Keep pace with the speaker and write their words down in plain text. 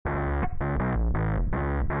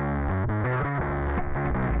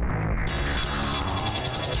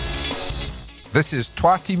This is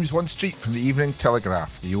Twa Teams One Street from the Evening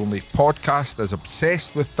Telegraph, the only podcast as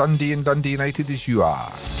obsessed with Dundee and Dundee United as you are.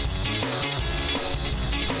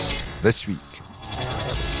 This week,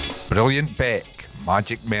 brilliant Beck,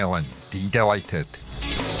 Magic Mellon, delighted,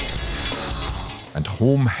 and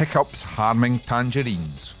home hiccups harming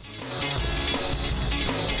Tangerines.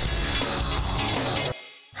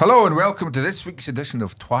 Hello and welcome to this week's edition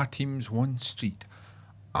of Twa Teams One Street.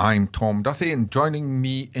 I'm Tom Duthie, and joining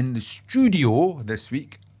me in the studio this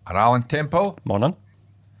week are Alan Temple. Morning.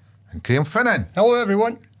 And Graeme Finnan. Hello,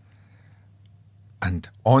 everyone. And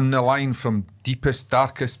on the line from deepest,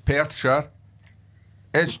 darkest Perthshire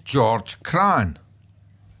is George Cran.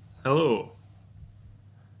 Hello.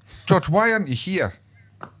 George, why aren't you here?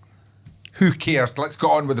 Who cares? Let's get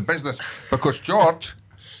on with the business. Because, George,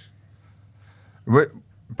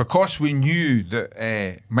 because we knew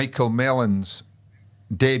that Michael Mellon's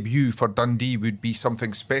debut for Dundee would be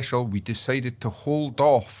something special, we decided to hold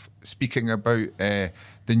off speaking about the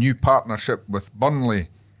new partnership with Burnley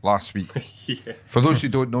last week. Yeah. For those who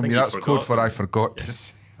don't know me, that's code for I forgot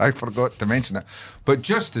to mention it. But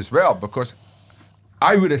just as well, because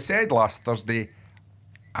I would have said last Thursday,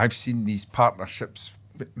 I've seen these partnerships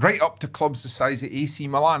right up to clubs the size of AC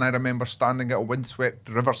Milan. I remember standing at a windswept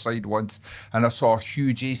Riverside once and I saw a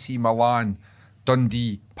huge AC Milan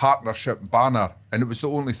Dundee partnership banner, and it was the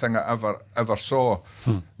only thing I ever saw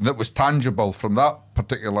that was tangible from that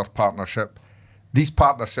particular partnership. These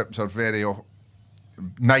partnerships are very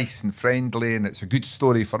nice and friendly, and it's a good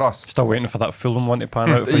story for us. Still waiting for that Fulham one to pan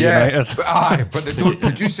out for United. But they don't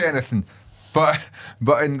produce anything. But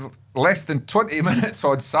in less than 20 minutes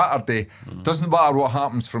on Saturday, doesn't matter what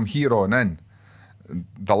happens from here on in,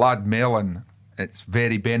 the lad Mellon, it's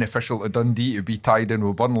very beneficial to Dundee to be tied in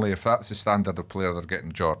with Burnley if that's the standard of player they're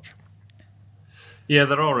getting, George. Yeah,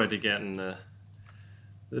 they're already getting the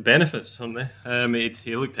benefits, aren't they?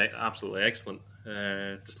 He looked absolutely excellent.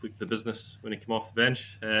 Just looked at the business when he came off the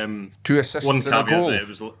bench. 2 assists one and caveat a goal. That it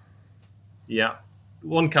was,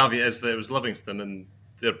 one caveat is that it was Livingston, and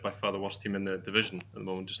they're by far the worst team in the division at the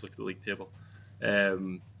moment. Just look at the league table.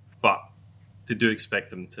 But they do expect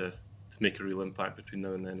them to make a real impact between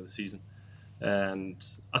now and the end of the season. And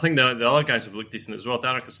I think the other guys have looked decent as well.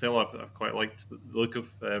 Darren Costello, I've quite liked the look of.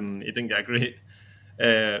 He didn't get a great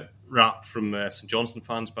rap from St Johnstone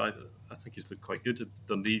fans, but I think he's looked quite good at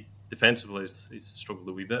Dundee. Defensively, he's struggled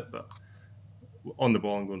a wee bit, but on the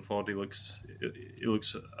ball and going forward, he looks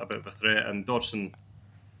a bit of a threat. And Dodgson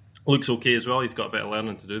looks okay as well. He's got a bit of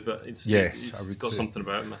learning to do, but he's got something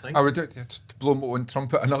about him, I think. I would, to blow my own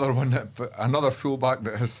trumpet, another fullback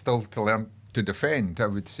that has still to learn to defend, I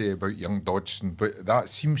would say, about young Dodgson, but that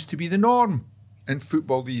seems to be the norm in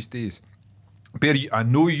football these days. Bear, I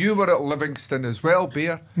know you were at Livingston as well,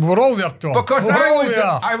 Bear. We're all there, Tom. Because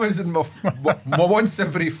I was in my once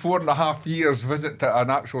every 4.5 years visit to an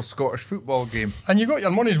actual Scottish football game. And you got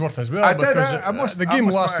your money's worth as well. I did. The game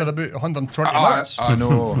lasted about 120 minutes. I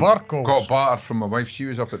know. Varkos. Got battered from my wife. She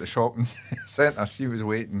was up at the shopping centre. She was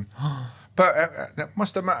waiting. But I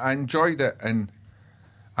must admit, I enjoyed it, and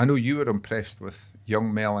I know you were impressed with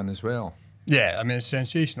young Mellon as well. Yeah, I mean, it's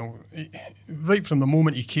sensational. Right from the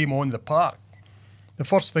moment he came on the park, the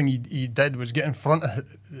first thing he did was get in front of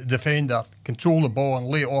the defender, control the ball and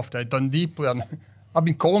lay it off to a Dundee player. And I've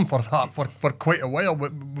been calling for that for quite a while,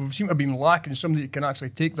 but we seem to have been lacking somebody that can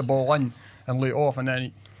actually take the ball in and lay it off. And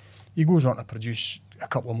then he goes on to produce a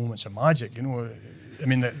couple of moments of magic, you know. I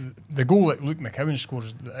mean, the goal that Luke McCowan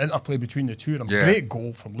scores, the interplay between the two of them, great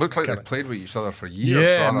goal from Luke. Looked like McCowan. they played with each other for years.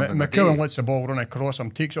 Yeah, McCowan lets the ball run across him,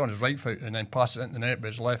 takes it on his right foot and then passes it into the net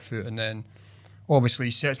with his left foot, and then obviously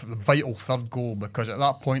he sets up the vital third goal, because at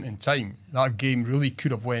that point in time, that game really could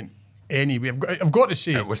have went anyway. I've got to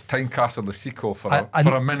say, it was Tynecastle the sequel for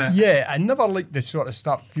a minute. Yeah, I never liked to sort of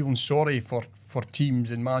start feeling sorry for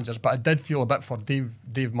teams and managers, but I did feel a bit for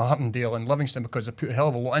Dave Martindale and Livingston, because they put a hell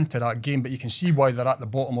of a lot into that game, but you can see why they're at the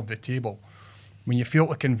bottom of the table. When you fail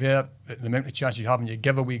to convert, the amount of chances you have and you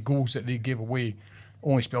give away goals that they gave away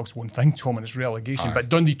only spells one thing, Tom, and it's relegation. Aye. But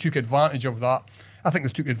Dundee took advantage of that. I think they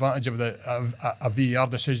took advantage of a VAR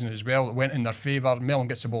decision as well that went in their favour. Mellon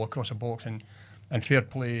gets the ball across the box, and fair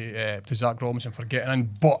play to Zach Robinson for getting in,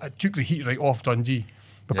 but it took the heat right off Dundee.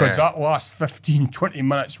 Because that last 15, 20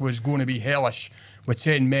 minutes was going to be hellish with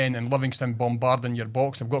 10 men and Livingston bombarding your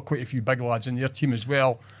box. They've got quite a few big lads in their team as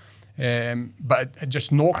well. But it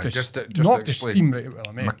just knocked the steam right out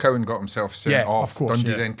of them. McCowan got himself sent off. Of course,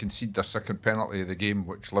 Dundee then conceded their second penalty of the game,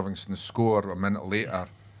 which Livingston scored a minute later.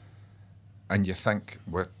 And you think,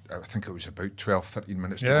 I think it was about 12, 13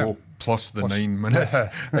 minutes to go, plus the 9 minutes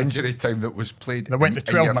injury time that was played. They went to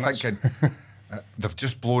 12 minutes. Thinking, They've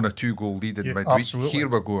just blown a 2-goal lead in midweek. Absolutely. Here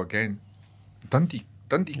we go again. Dundee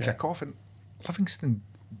kick off, and Livingston.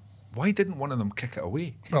 Why didn't one of them kick it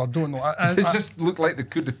away? Well, I don't know. It just looked like they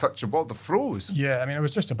could have touched the ball. They froze. Yeah, I mean, it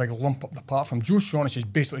was just a big lump up the platform. Joe Shaughnessy is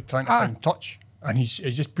basically trying to find touch, and he's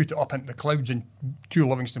just put it up into the clouds, and 2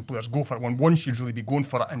 Livingston players go for it. One should really be going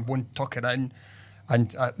for it, and one tuck it in.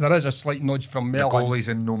 And there is a slight nudge from Mellon. The goalie's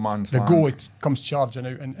in no man's land. The goalie comes charging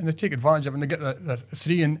out, and they take advantage of it, and they get the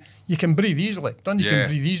 3, and you can breathe easily. Dundee can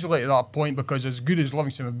breathe easily at that point, because as good as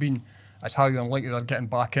Livingston have been, it's highly unlikely they're getting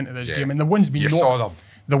back into this game. And the wind's been knocked. Saw them.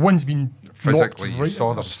 The wind's been physically. You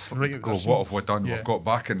saw them go. What have we done? Yeah. We've got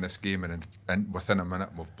back in this game, and within a minute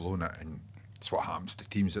we've blown it. And it's what happens to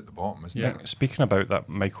teams at the bottom, isn't it? Speaking about that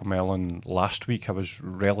Michael Mellon last week, I was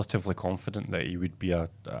relatively confident that he would be a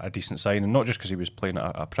decent sign, and not just because he was playing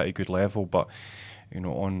at a pretty good level, but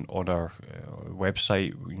on our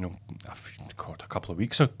website, a couple of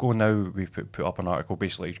weeks ago now, we put up an article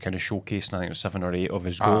basically kind of showcasing, I think it was 7 or 8 of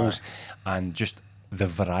his goals, and just the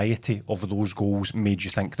variety of those goals made you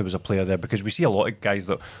think there was a player there, because we see a lot of guys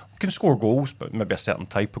that can score goals, but maybe a certain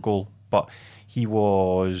type of goal. But he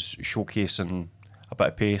was showcasing a bit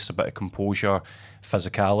of pace, a bit of composure,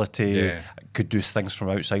 physicality, could do things from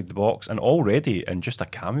outside the box, and already in just a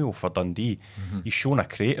cameo for Dundee, he's shown a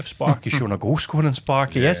creative spark, he's shown a goal-scoring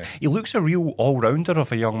spark. He looks a real all-rounder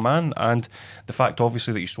of a young man, and the fact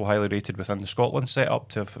obviously that he's so highly rated within the Scotland setup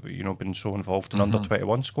to have been so involved in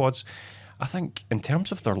under-21 squads. I think in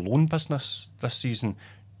terms of their loan business this season,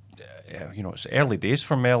 it's early days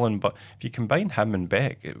for Mellon, but if you combine him and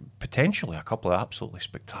Beck, potentially a couple of absolutely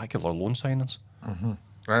spectacular loan signings.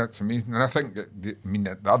 That's amazing. And I think the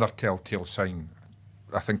other telltale sign,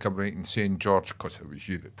 I think I'm right in saying, George, because it was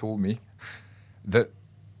you that told me, that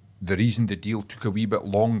the reason the deal took a wee bit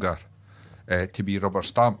longer to be rubber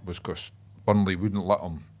stamped was because Burnley wouldn't let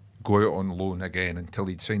him go out on loan again until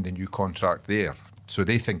he'd signed a new contract there. So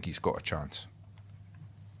they think he's got a chance.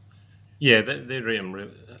 Yeah, they rate him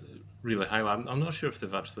really highly. I'm not sure if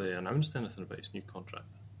they've actually announced anything about his new contract.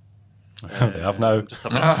 They have now. It's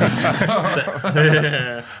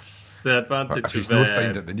the advantage. If he's no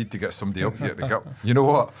signed it, they need to get somebody up here to get. You know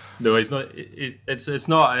what? No, he's not. It's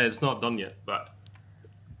not done yet. But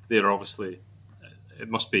they're obviously. It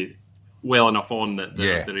must be well enough on that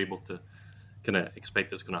they're able to kind of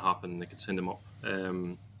expect it's going to happen. They could send him up.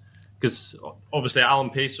 Because obviously Alan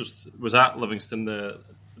Pace was at Livingston, the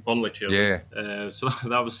Burnley chairman. So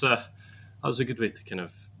that was a good way to kind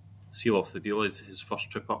of seal off the deal. His first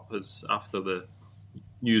trip up is after the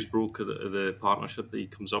news broke of the partnership, that he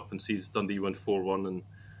comes up and sees Dundee win 4-1, and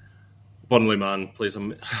Burnley man plays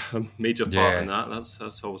a major part in that.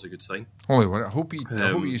 That's always a good sign. Only one. I hope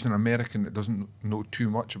he's an American that doesn't know too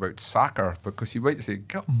much about soccer, because he might say,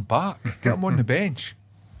 "Get him back, get him on the bench."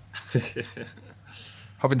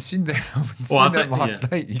 Having seen them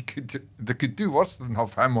last night, they could do worse than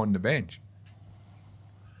have him on the bench.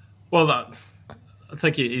 Well, I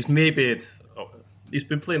think he's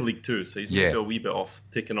been playing League Two, so he's maybe a wee bit off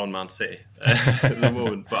taking on Man City at the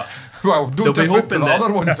moment. But well, no different to the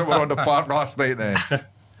other ones that were on the park last night then.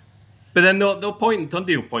 But then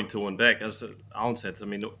Dundee will point to Owen Beck, as Alan said. I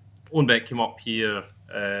mean, Owen Beck came up here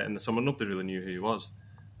in the summer. Nobody really knew who he was,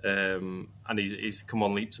 and he's come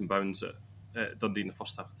on leaps and bounds at Dundee in the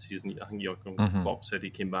first half of the season. I think Jurgen Klopp said he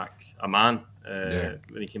came back a man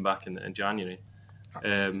when he came back in January.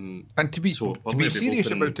 And to be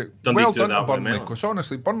serious about it, Dundee well done to Burnley, because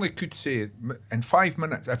honestly, Burnley could say in 5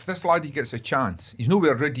 minutes, if this laddie gets a chance, he's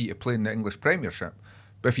nowhere ready to play in the English Premiership,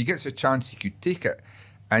 but if he gets a chance, he could take it.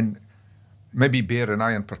 And maybe Bear and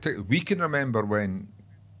I in particular, we can remember when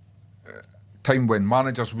time when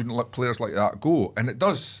managers wouldn't let players like that go, and it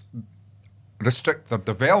does restrict their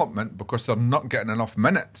development because they're not getting enough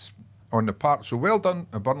minutes on the park. So well done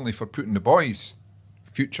to Burnley for putting the boys'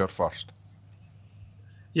 future first.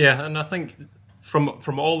 Yeah, and I think from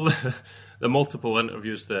all the multiple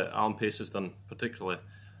interviews that Alan Pace has done, particularly,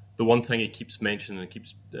 the one thing he keeps mentioning and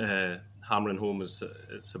keeps hammering home is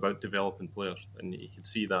it's about developing players, and you can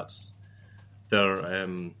see that's their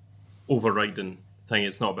overriding thing.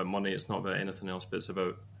 It's not about money, it's not about anything else, but it's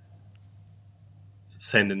about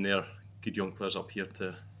sending their good young players up here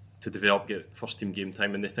to develop, get first team game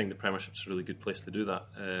time, and they think the Premiership's a really good place to do that.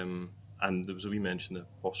 And there was a wee mention of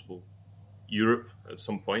possible Europe at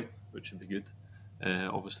some point, which would be good,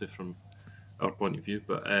 obviously from our point of view.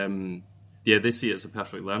 But they see it as a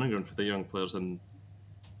perfect learning ground for the young players, and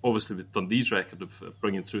obviously with Dundee's record of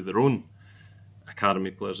bringing through their own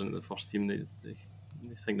academy players into the first team, they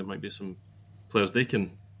think there might be some players they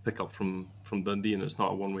can pick up from Dundee, and it's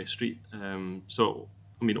not a one-way street. So,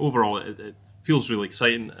 I mean, overall, it feels really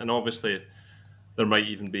exciting, and obviously there might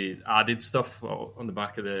even be added stuff on the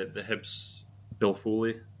back of the Hibs Bill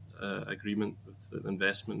Foley agreement with the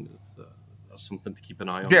investment. That's something to keep an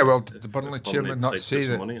eye on. Yeah, well, did the Burnley chairman not say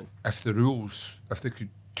that if they could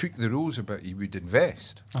tweak the rules a bit, he would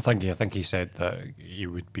invest? I think he said that he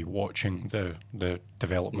would be watching the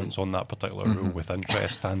developments on that particular rule with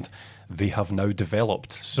interest, and they have now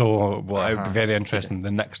developed. So it would be very interesting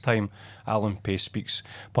the next time Alan Pace speaks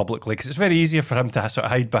publicly, because it's very easier for him to sort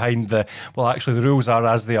of hide behind actually the rules are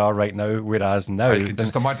as they are right now, whereas now... I can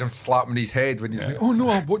just imagine him slapping his head when he's like, oh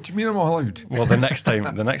no, what do you mean I'm allowed? Well, the next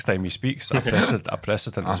time he speaks, a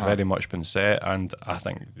precedent has very much been set, and I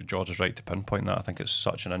think George is right to pinpoint that. I think it's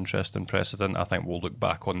such an interesting precedent. I think we'll look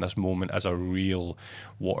back on this moment as a real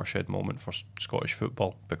watershed moment for Scottish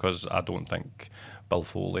football, because I don't think Bill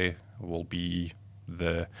Foley will be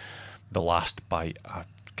the last by a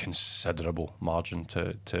considerable margin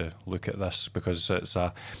to look at this, because it's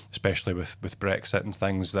especially with Brexit and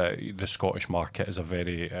things, that the Scottish market is a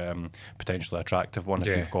very potentially attractive one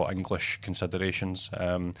if you've got English considerations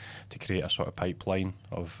to create a sort of pipeline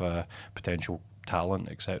of potential talent,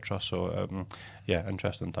 etc. So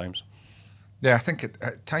interesting times. Yeah, I think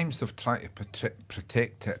at times they've tried to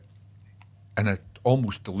protect it in an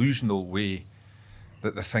almost delusional way,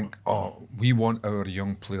 that they think, we want our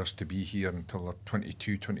young players to be here until they're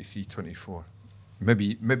 22, 23, 24.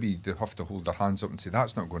 Maybe they have to hold their hands up and say,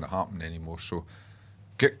 that's not going to happen anymore. So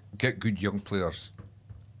get good young players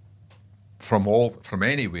from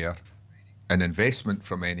anywhere, and investment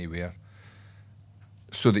from anywhere,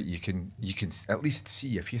 so that you can at least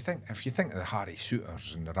see, if you think of the Harry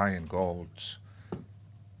Souters and the Ryan Gaulds,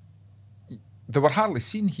 they were hardly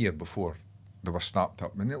seen here before they were snapped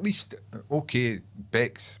up. And at least,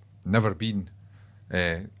 Beck's never been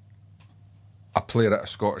a player at a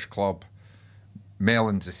Scottish club.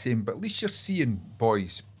 Mellon's the same, but at least you're seeing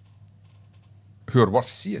boys who are worth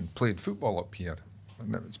seeing playing football up here.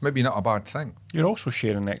 And it's maybe not a bad thing. You're also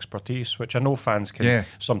sharing expertise, which I know fans can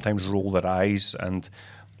sometimes roll their eyes, and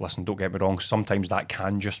listen, don't get me wrong, sometimes that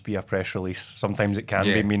can just be a press release. Sometimes it can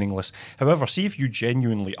be meaningless. However, see if you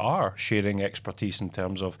genuinely are sharing expertise in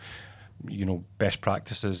terms of, best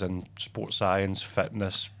practices in sports science,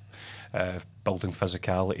 fitness, building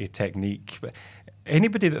physicality, technique.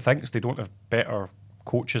 Anybody that thinks they don't have better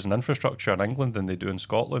coaches and infrastructure in England than they do in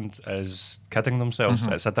Scotland is kidding themselves.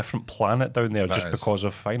 It's a different planet down there because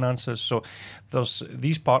of finances. So there's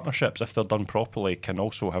these partnerships, if they're done properly, can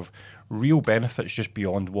also have real benefits just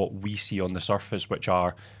beyond what we see on the surface, which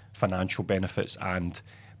are financial benefits and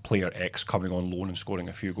player X coming on loan and scoring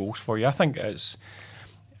a few goals for you. I think it's...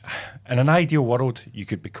 In an ideal world, you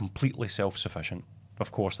could be completely self-sufficient.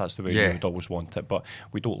 Of course, that's the way you would always want it, but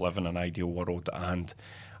we don't live in an ideal world, and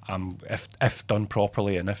if done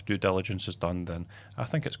properly and if due diligence is done, then I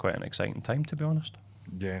think it's quite an exciting time, to be honest.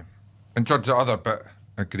 Yeah. And George, the other bit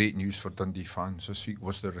of great news for Dundee fans this week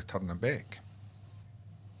was the return of Beck.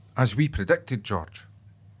 As we predicted, George.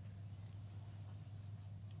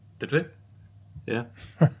 Did we? Yeah.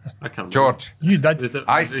 I can't remember. George. You did.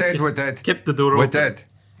 I said we did. Kept the door open. We did.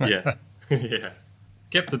 Yeah. Yeah.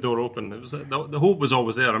 Kept the door open. It was the hope was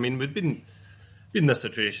always there. I mean, we'd been in this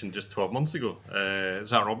situation just 12 months ago.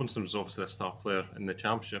 Zach Robinson was obviously a star player in the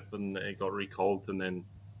Championship, and he got recalled and then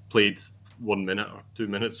played 1 minute or 2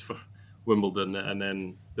 minutes for Wimbledon, and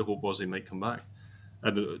then the hope was he might come back.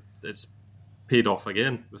 And it's paid off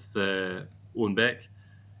again with Owen Beck,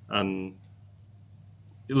 and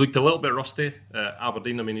he looked a little bit rusty at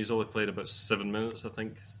Aberdeen. I mean, he's only played about 7 minutes, I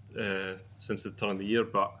think, since the turn of the year,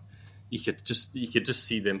 but you could just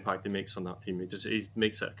see the impact he makes on that team. He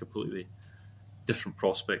makes it a completely different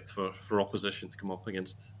prospect for opposition to come up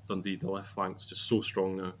against Dundee. The left flank's just so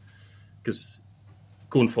strong now, because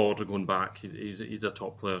going forward or going back, he's a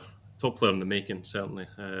top player in the making, certainly.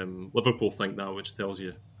 Liverpool think that, which tells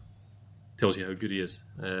you how good he is.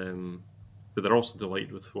 But they're also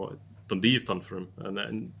delighted with what Dundee have done for him.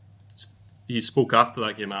 And he spoke after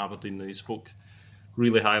that game at Aberdeen, and he spoke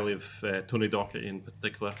really highly of Tony Docherty in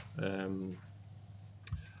particular, and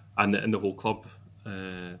the whole club.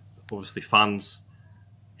 Obviously, fans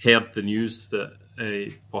heard the news that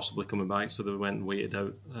possibly coming back, so they went and waited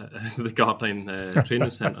out the Gardyne training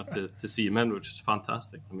centre to see him in, which is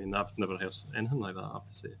fantastic. I mean, I've never heard anything like that, I have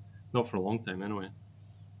to say. Not for a long time, anyway.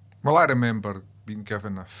 Well, I remember being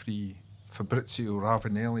given a free Fabrizio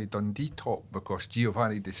Ravanelli Dundee top because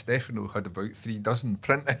Giovanni Di Stefano had about 3 dozen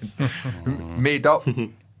printed, made up,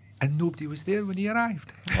 and nobody was there when he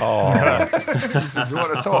arrived. Oh, He said, "You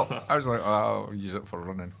want a top?" I was like, "Oh, I'll use it for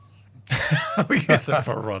running." we use it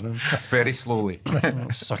for running. Very slowly.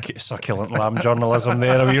 Succulent lamb journalism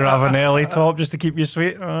there. A wee Ravanelli top just to keep you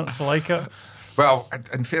sweet. That's like it. Well,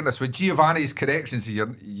 in fairness, with Giovanni's corrections, you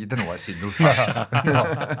didn't want to say no thanks.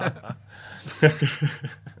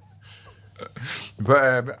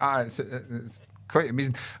 But it's quite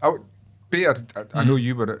amazing. Bear, I know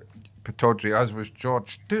you were at Pittodrie, as was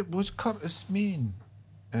George. Was Curtis Main,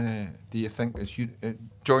 do you think, as you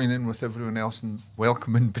join in with everyone else in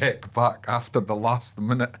welcoming Beck back after the last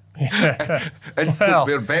minute instant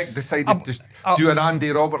where Beck decided to do an Andy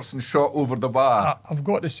Robertson shot over the bar? I've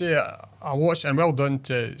got to say, I watched, and well done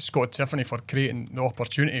to Scott Tiffany for creating the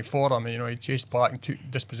opportunity for him. You know, he chased back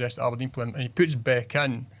and dispossessed Aberdeen player, and he puts Beck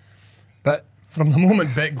in. But from the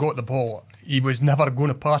moment Beck got the ball, he was never going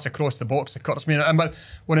to pass across the box to Curtis Main. And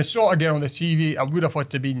when I saw it again on the TV, I would have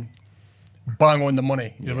thought to been bang on the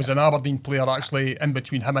money. There was an Aberdeen player actually in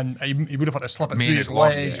between him, and he would have had to slip it through his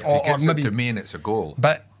legs. Or maybe to Main, it's a goal.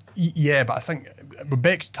 But I think with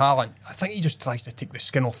Beck's talent, I think he just tries to take the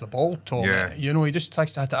skin off the ball, Tom. Yeah. You know, he just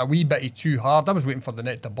tries to hit it a wee bit too hard. I was waiting for the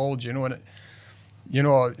net to bulge, you know, and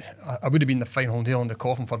I would have been the final nail in the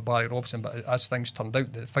coffin for Barry Robson, but as things turned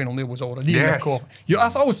out, the final nail was already in the coffin. I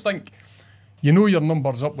always think, you know, your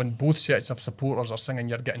number's up when both sets of supporters are singing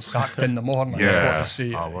 "You're getting sacked" in the morning. Yeah, I've got to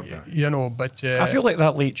say, you know, but I feel like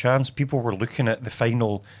that late chance, people were looking at the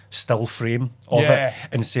final still frame of it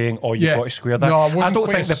and saying, "Oh, you've got to square that." No, it wasn't I don't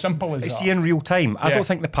quite think as simple as that. See, in real time, I don't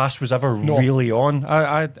think the pass was ever really on.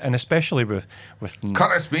 And especially with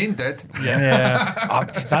Curtis Main did.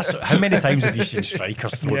 That's how many times have you seen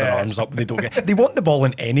strikers throw their arms up? They don't get. They want the ball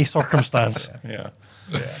in any circumstance.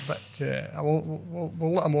 But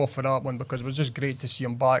we'll let him off for that one, because it was just great to see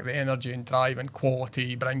him back. The energy and drive and quality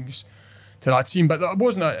he brings to that team. But it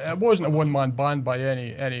wasn't a one-man band by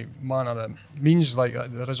any manner of means, like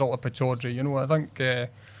the result of Pittodrie. You know, I think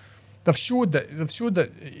they've showed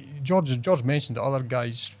that George mentioned the other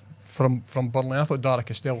guys from Burnley. I thought Dara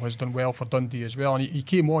Costello has done well for Dundee as well, and he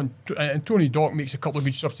came on, and Tony Dock makes a couple of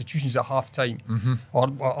good substitutions at half time,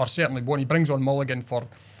 or certainly one. He brings on Mulligan for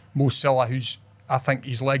Mo Silla, who's, I think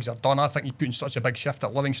his legs are done. I think he put in such a big shift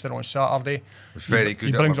at Livingston on Saturday. It was very good.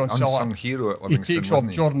 He brings on unsung hero at Livingston. He takes off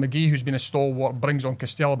Jordan McGee, who's been a stalwart, brings on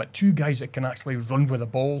Costello, but two guys that can actually run with the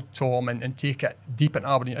ball, Tom, and take it deep in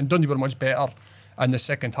Aberdeen. And Dundee were much better in the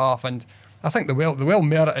second half. And I think they well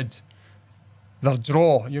merited their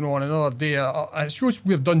draw, you know, on another day. It shows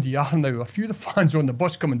where Dundee are now. A few of the fans on the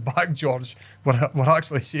bus coming back, George, were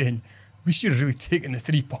actually saying, we should have really taken the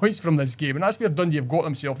 3 points from this game. And that's where Dundee have got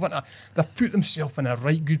themselves. They've put themselves in a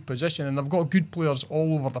right good position, and they've got good players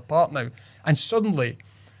all over the park now. And suddenly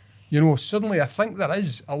I think there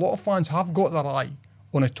is, a lot of fans have got their eye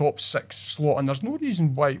on a top 6 slot, and there's no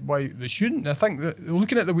reason why they shouldn't. I think that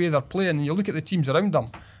looking at the way they're playing, and you look at the teams around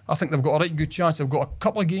them, I think they've got a right good chance. They've got a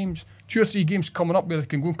couple of games, 2 or 3 games coming up where they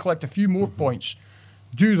can go and collect a few more points.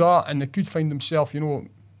 Do that, and they could find themselves, you know,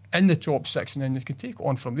 in the top 6, and then they can take it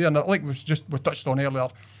on from there. And like we touched on earlier,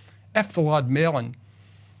 if the lad Mellon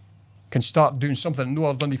can start doing something no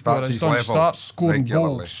other Dundee player has done, start scoring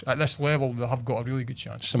goals at this level, they have got a really good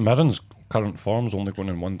chance. St Mirren's current form's only going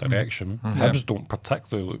in one direction. Hibs don't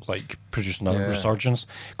particularly look like producing a resurgence.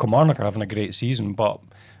 Kilmarnock are having a great season, but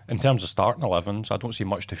in terms of starting 11s, I don't see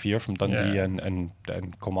much to fear from Dundee and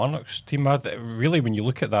Kilmarnock's team. Really, when you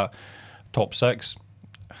look at that top 6,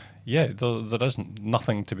 there isn't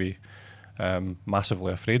nothing to be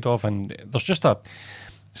massively afraid of, and there's just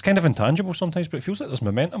it's kind of intangible sometimes, but it feels like there's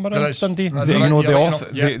momentum around Dundee.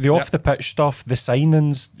 The off the pitch stuff, the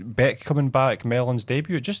signings, Beck coming back, Mellon's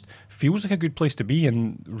debut, it just feels like a good place to be,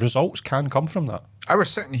 and results can come from that. I was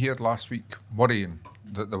sitting here last week worrying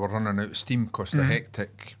that they were running out of steam because the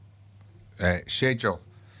hectic schedule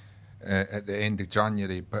at the end of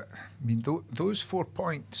January, but I mean those 4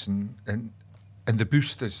 points and the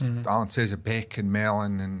boost, as Alan says, of Beck and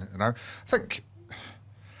Mellon, and I think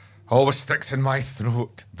always sticks in my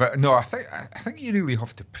throat. But no, I think you really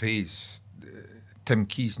have to praise Tim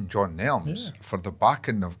Keys and John Nelms for the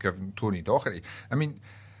backing they've given Tony Docherty. I mean,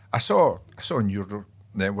 I saw in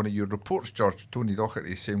one of your reports, George, Tony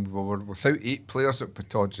Docherty saying we were without 8 players at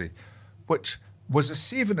Pittodrie, which was a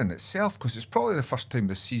saving in itself, because it's probably the first time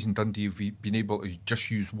this season Dundee have been able to just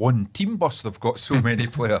use one team bus. They've got so many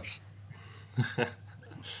players.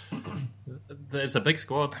 It's a big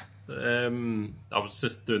squad. I was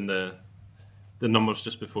just doing the numbers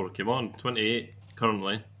just before it came on. 28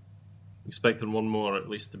 currently. Expecting one more at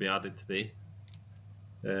least to be added today.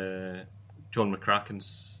 John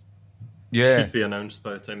McCracken's should be announced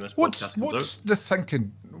by the time this podcast comes out. What's the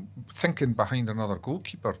thinking behind another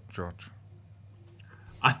goalkeeper, George?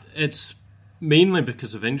 It's mainly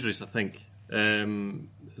because of injuries, I think.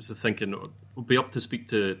 Is the thinking. We'll be up to speak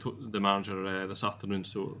to the manager this afternoon,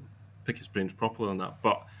 so pick his brains properly on that.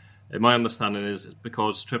 But My understanding is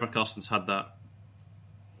because Trevor Carstens had that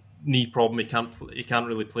knee problem, he can't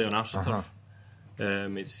really play on AstroTurf.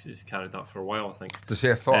 He's carried that for a while, I think. To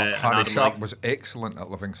say, I thought Harry Sharp was excellent at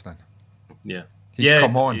Livingston. Yeah, he's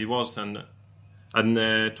come on. He was, and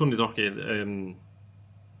Tony Duthie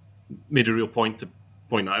made a real point to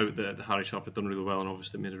point out that Harry Sharp had done really well, and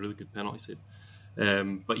obviously made a really good penalty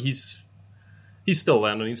save. But he's still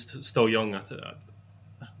learning. He's still young. I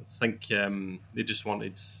think they just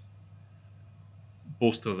wanted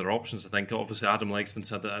both of their options. I think obviously Adam Legston's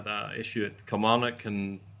had that issue at Kilmarnock,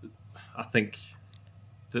 and I think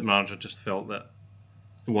the manager just felt that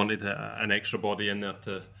he wanted an extra body in there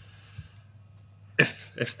to,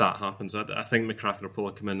 if that happens. I think McCracken will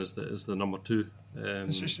probably come in as the number 2.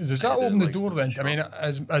 Does that open the door then? I mean,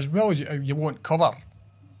 as well as you won't cover.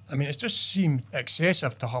 I mean, it just seemed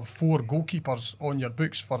excessive to have 4 goalkeepers on your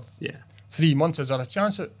books for 3 months. Is there a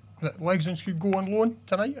chance that Legston could go on loan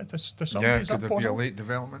tonight to somebody? Yeah, is that could possible? it be a late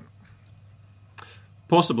development?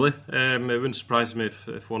 Possibly. It wouldn't surprise me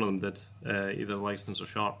if one of them did, either Legston's or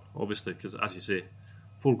Sharp, obviously, because as you say,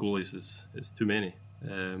 4 goalies is too many.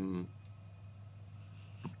 You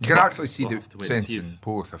can actually see the sense in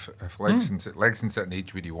both. If Legston's at an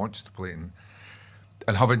age where he wants to play,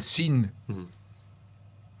 and having seen,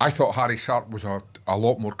 I thought Harry Sharp was a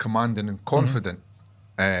lot more commanding and confident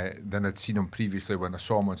than I'd seen him previously when I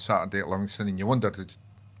saw him on Saturday at Livingston. And you wondered,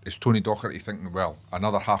 is Tony Docherty thinking, well,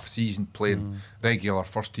 another half season playing regular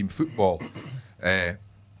first team football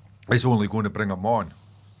is only going to bring him on?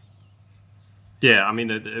 Yeah, I mean,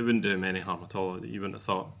 it wouldn't do him any harm at all. You wouldn't have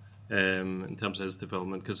thought in terms of his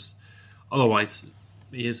development, because otherwise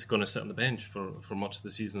he is going to sit on the bench for much of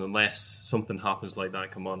the season unless something happens like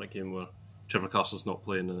that Kilmarnock game where Trevor Castle's not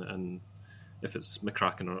playing, and if it's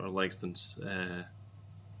McCracken or Legston's,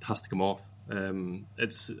 has to come off.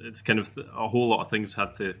 It's kind of a whole lot of things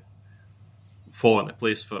had to fall into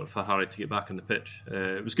place for Harry to get back on the pitch.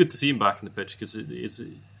 It was good to see him back on the pitch because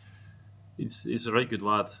he's a right good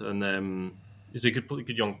lad, and he's a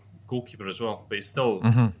good young goalkeeper as well. But he's still,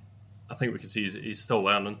 I think we can see he's still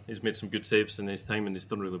learning. He's made some good saves in his time, and he's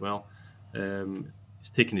done really well. He's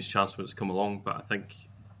taken his chance when it's come along, but I think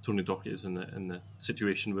Tony Docherty is in the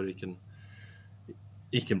situation where he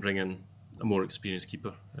can bring in a more experienced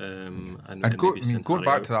keeper. And going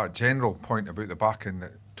back to that general point about the backing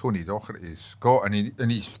that Tony Docherty's got, and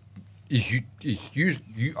he's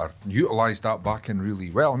utilised that backing really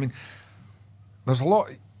well. I mean, there's a lot.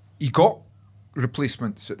 He got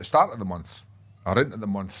replacements at the start of the month or into the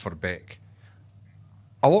month for Beck.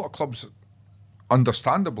 A lot of clubs,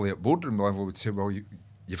 understandably at boardroom level, would say, well,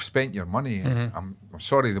 you've spent your money. I'm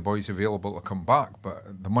sorry the boy's available to come back,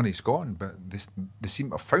 but the money's gone. But they seem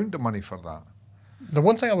to have found the money for that. The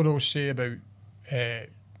one thing I would always say about...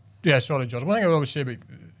 George. One thing I would always say about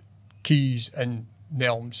Keys and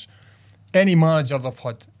Nelms, any manager they've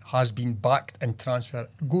had has been backed in transfer.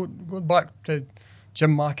 Go back to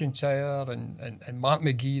Jim McIntyre and Mark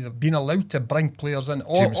McGee. They've been allowed to bring players in.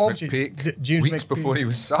 James McPake, weeks before he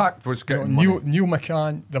was sacked, was getting money. Neil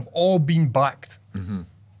McCann, they've all been backed.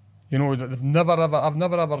 You know, they've never ever, I've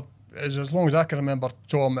never ever, as long as I can remember,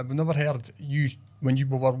 Tom, I've never heard you, when you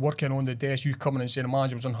were working on the desk, you coming and saying the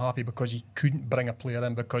manager was unhappy because he couldn't bring a player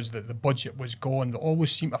in because the budget was gone. They always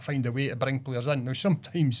seem to find a way to bring players in. Now,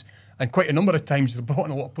 sometimes, and quite a number of times, they brought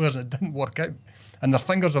in a lot of players and it didn't work out. And their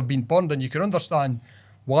fingers have been burned, and you can understand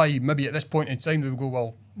why maybe at this point in time they would go,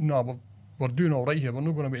 well, no, we're doing all right here. We're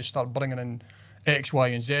not going to be able to start bringing in X, Y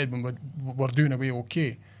and Z when we're doing away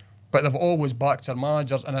okay. But they've always backed their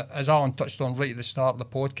managers, and as Alan touched on right at the start of the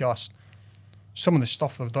podcast, some of the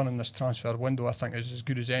stuff they've done in this transfer window, I think, is as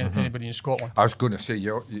good as anybody in Scotland. I was going to say,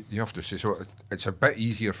 you have to say, so it's a bit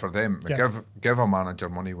easier for them to give a manager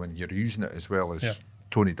money when you're using it as well as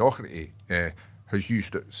Tony Docherty has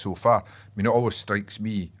used it so far. I mean, it always strikes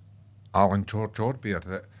me, Alan George Orbeer,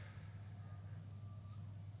 that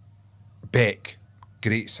Beck,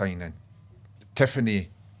 great signing. Tiffany,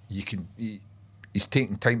 he's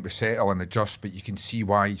taking time to settle and adjust, but you can see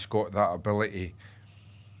why he's got that ability.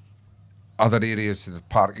 Other areas of the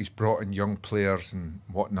park, he's brought in young players and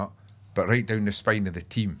whatnot, but right down the spine of the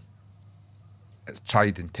team, it's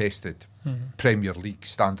tried and tested Premier League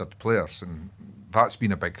standard players, and that's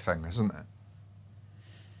been a big thing, isn't it?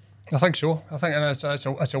 I think so. I think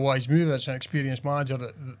it's a wise move. It's an experienced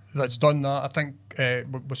manager that's done that. I think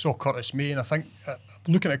we saw Curtis May, and I think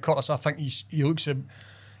looking at Curtis, I think he looks fit,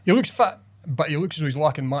 but he looks as though he's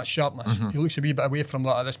lacking match sharpness. He looks a wee bit away from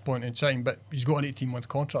that at this point in time, but he's got an 18-month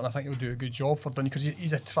contract, and I think he'll do a good job for Dundee because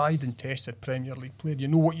he's a tried and tested Premier League player. You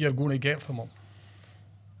know what you're going to get from him.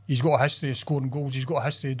 He's got a history of scoring goals. He's got a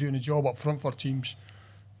history of doing a job up front for teams.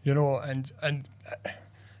 you know, and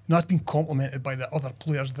that's been complemented by the other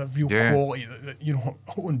players, the real quality. You know,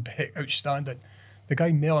 Owen Beck, outstanding. The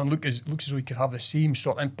guy Mellon looks as though he could have the same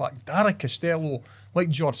sort of impact. Dara Costello, like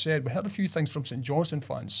George said, we heard a few things from St Johnstone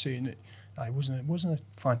fans saying that it wasn't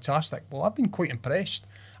fantastic. Well, I've been quite impressed,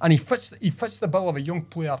 and he fits the bill of a young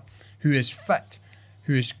player who is fit,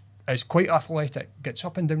 who is quite athletic, gets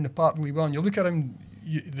up and down the park really well. And you look around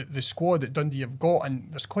the squad that Dundee have got, and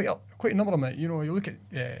there's quite a number of them. You know, you look at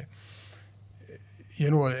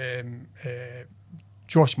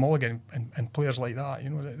Josh Mulligan and players like that. You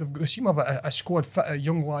know, they seem to have a squad fit of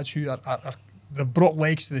young lads who they've brought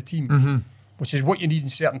legs to the team, which is what you need in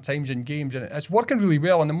certain times in games, and it's working really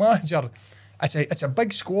well. And the manager, it's a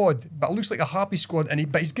big squad, but it looks like a happy squad,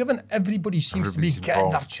 but he's given everybody seems to be getting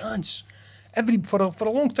their chance. For a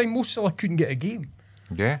long time, Mo Salah couldn't get a game.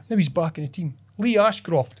 Yeah. Now he's back in the team. Lee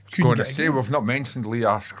Ashcroft couldn't get a game. We've not mentioned Lee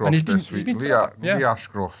Ashcroft this week. Lee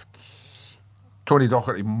Ashcroft. Tony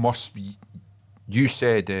Docherty must be... You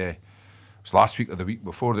said it was last week or the week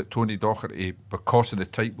before that Tony Docherty, because of the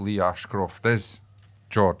type Lee Ashcroft is,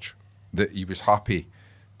 George, that he was happy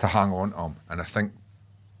to hang on to him. And I think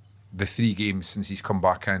the 3 games since he's come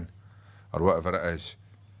back in, or whatever it is,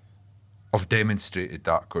 have demonstrated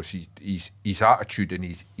that, because his attitude and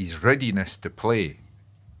his readiness to play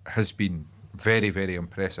has been very, very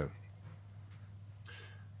impressive.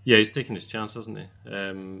 Yeah, he's taken his chance, hasn't he?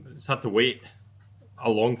 He's had to wait a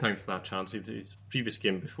long time for that chance. His previous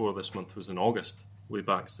game before this month was in August, way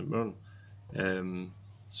back St Mirren.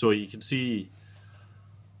 So you can see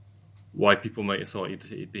why people might have thought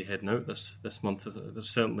he'd be heading out this month. There's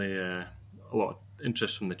certainly a lot of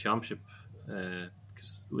interest from the Championship,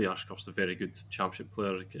 because Lee Ashcroft's a very good Championship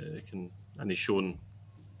player, and he's shown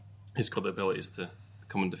he's got the abilities to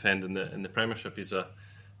come and defend in the Premiership. He's a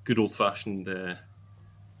good old-fashioned,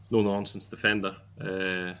 no-nonsense defender.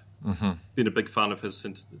 Been a big fan of his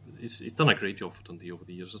since he's done a great job for Dundee over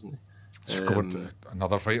the years, hasn't he? Scored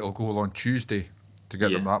another vital goal on Tuesday to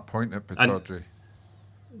get them that point at Pittodrie.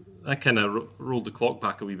 That kind of rolled the clock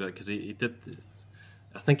back a wee bit, because he did.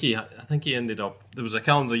 I think he ended up. There was a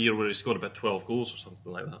calendar year where he scored about 12 goals or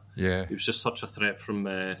something like that. Yeah, he was just such a threat from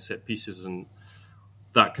set pieces, and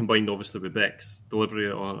that combined obviously with Beck's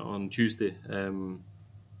delivery on Tuesday,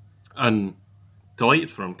 and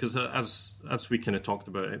delighted for him, because as we kind of talked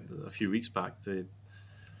about it a few weeks back,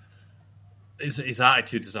 his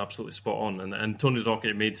attitude is absolutely spot on, and Tony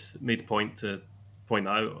Docherty made a point to point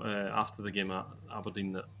out after the game at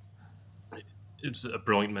Aberdeen that it's a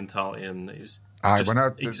brilliant mentality, and it's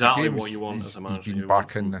exactly what you want as a manager. He's been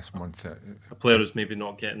back in this month. A player who's maybe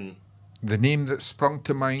not getting the name that sprung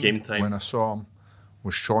to mind when I saw him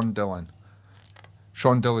was Sean Dillon.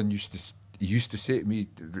 Sean Dillon used to say to me,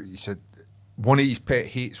 he said one of his pet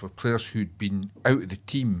hates were players who'd been out of the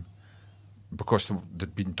team because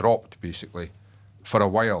they'd been dropped basically for a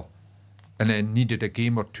while, and then needed a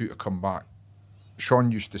game or two to come back.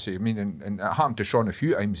 Sean used to say, and it happened to Sean a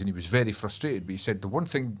few times, and he was very frustrated, but he said the one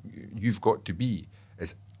thing you've got to be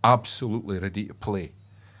is absolutely ready to play.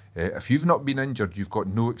 If you've not been injured, you've got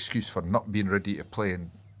no excuse for not being ready to play.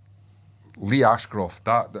 And Lee Ashcroft,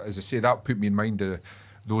 that, as I say, that put me in mind of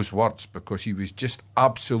those words, because he was just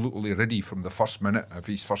absolutely ready from the first minute of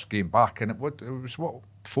his first game back, and it was 4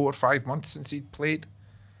 or 5 months since he'd played.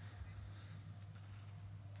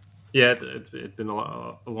 Yeah, it'd been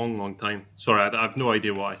a long time. Sorry, I have no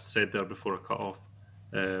idea what I said there before I cut off.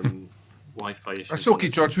 Wi-Fi issues. It's okay,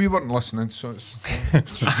 George. We weren't listening, so it's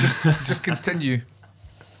just continue.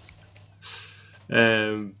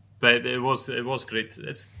 But it was great.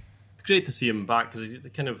 It's great to see him back,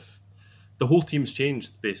 because the whole team's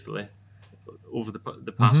changed basically over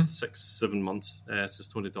the past 6-7 months since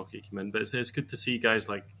Tony Docherty came in. But it's good to see guys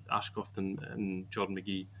like Ashcroft and Jordan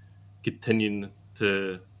McGee continuing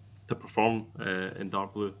to perform in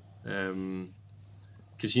dark blue,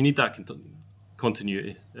 because you need that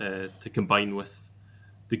continuity to combine with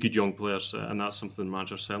the good young players, and that's something the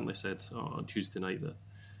manager certainly said on Tuesday night, that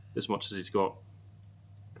as much as he's got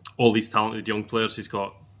all these talented young players, he's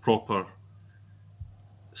got proper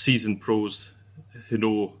seasoned pros who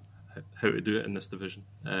know how to do it in this division,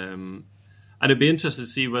 and it'd be interesting to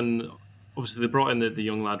see when obviously they brought in the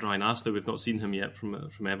young lad Ryan Astley. We've not seen him yet from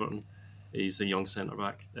Everton. He's a young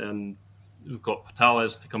centre-back. And we've got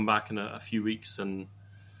Patales to come back in a few weeks, and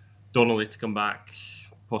Donnelly to come back,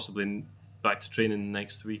 possibly back to training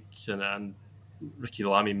next week, and Ricky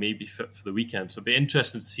Lamy may be fit for the weekend. So it'll be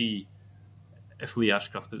interesting to see if Lee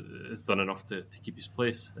Ashcroft has done enough to keep his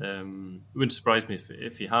place. It wouldn't surprise me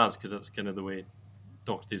if he has, because that's kind of the way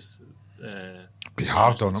Docherty's... be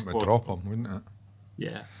hard on him to drop him, wouldn't it?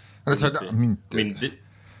 Yeah. And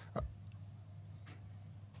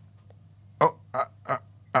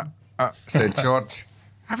said George.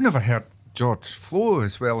 I've never heard George flow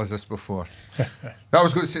as well as this before. I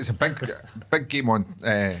was going to say it's a big game on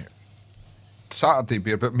Saturday,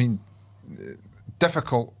 Beer, but I mean,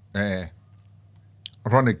 difficult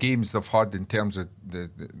run of games they've had in terms of the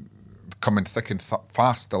coming thick and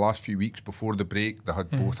fast the last few weeks before the break. They had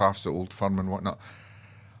both halves at Old Firm and whatnot.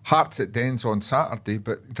 Hearts at Dens on Saturday,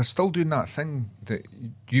 but they're still doing that thing that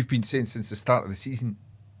you've been saying since the start of the season.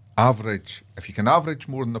 Average. If you can average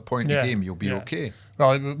more than a point a game, you'll be okay.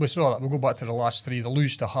 Well, we saw that. We'll go back to the last three. They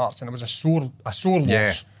lose to Hearts, and it was a sore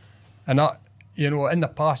loss. And that, in the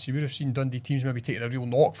past, you would have seen Dundee teams maybe taking a real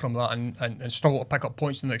knock from that and struggle to pick up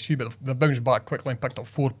points in the next few, but they've bounced back quickly and picked up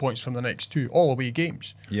 4 points from the next two, all away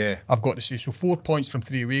games. Yeah. I've got to say. So 4 points from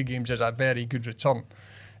 3 away games is a very good return.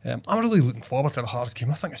 I'm really looking forward to the Hearts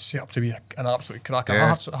game. I think it's set up to be an absolute cracker.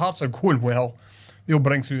 Yeah. Hearts are going well. They'll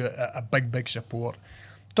bring through a big support.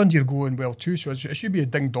 Dundee are going well too, so it should be a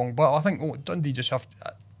ding-dong battle. I think Dundee just have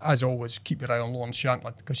to, as always, keep your eye on Lawrence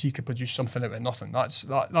Shankland because he could produce something out of nothing. That's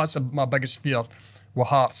my biggest fear with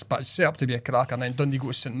Hearts, but it's set up to be a cracker, and then Dundee go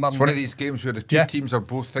to St Mirren. It's one of these games where the two teams are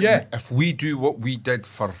both thinking, if we do what we did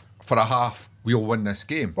for a half, we'll win this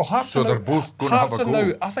game. Well, so they're both going to have a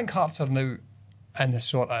go. I think Hearts are now in the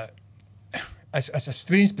sort of... It's a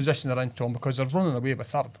strange position they're in, Tom, because they're running away with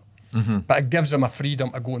third. But it gives them a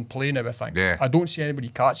freedom to go and play now, I think. Yeah. I don't see anybody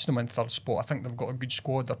catching them in third spot. I think they've got a good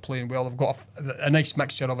squad, they're playing well, they've got a nice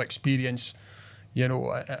mixture of experience,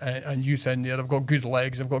 and youth in there. They've got good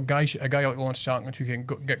legs, they've got a guy like Lawrence Shankland who can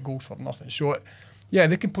get goals for nothing. So,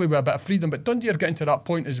 they can play with a bit of freedom, but Dundee are getting to that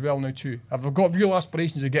point as well now too. If they've got real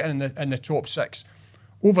aspirations of getting in the top 6,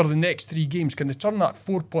 over the next 3 games, can they turn that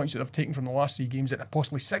 4 points that they've taken from the last 3 games into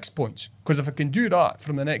possibly 6 points? Because if they can do that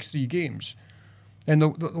from the next 3 games, and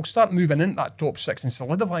they'll start moving into that top 6 and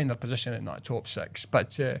solidifying their position in that top 6.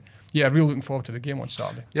 But really looking forward to the game on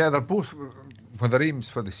Saturday. Yeah, they're both, with their aims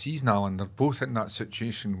for the season, Alan, they're both in that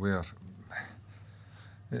situation where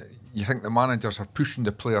you think the managers are pushing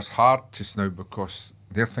the players hard just now because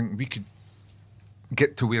they're thinking we could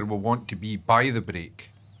get to where we want to be by the break.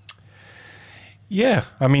 Yeah,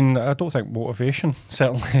 I mean, I don't think motivation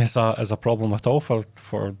certainly is a problem at all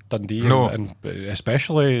for Dundee. No. And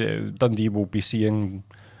especially Dundee will be seeing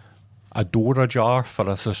a door ajar for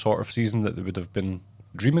the sort of season that they would have been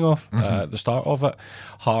dreaming of at the start of it.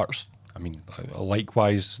 Hearts, I mean,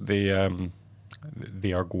 likewise, they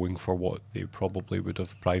are going for what they probably would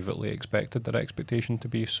have privately expected their expectation to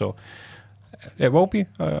be. So it will be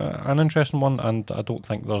an interesting one, and I don't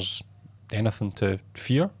think there's anything to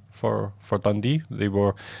fear for Dundee. They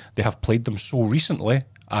have played them so recently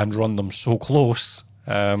and run them so close,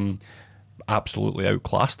 absolutely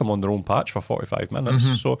outclassed them on their own patch for 45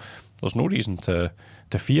 minutes. So there's no reason to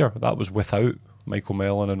fear. That was without Michael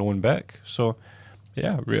Mellon and Owen Beck. So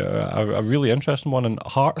yeah, a really interesting one. And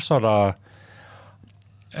Hearts are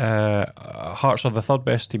the third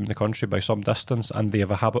best team in the country by some distance, and they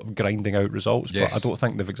have a habit of grinding out results. Yes. But I don't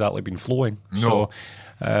think they've exactly been flowing. No.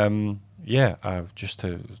 So just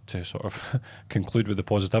to sort of conclude with the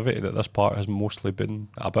positivity that this part has mostly been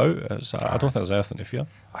about, I don't think there's anything to fear.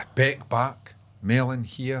 Beck back, Mellon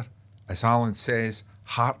here, as Alan says.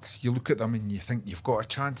 Hearts, you look at them and you think you've got a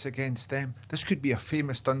chance against them. This could be a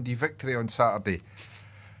famous Dundee victory on Saturday.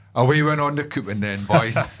 Away went on the coupon then,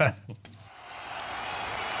 boys.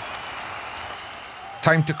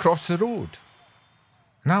 Time to cross the road.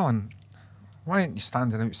 And Alan, why aren't you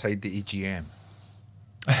standing outside the AGM?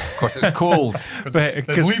 Because it's cold. They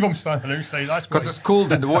leave them standing outside, that's why. Because it's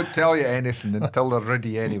cold and they won't tell you anything until they're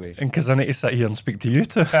ready anyway. And because I need to sit here and speak to you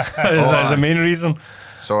two. Is the main reason.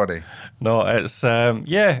 Sorry. No, it's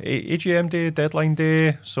AGM day, deadline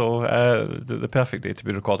day, so the perfect day to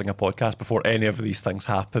be recording a podcast before any of these things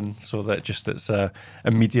happen, so that just it's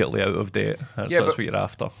immediately out of date. That's what you're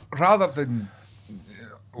after. Rather than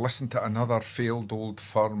listen to another failed Old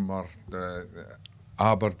Firm or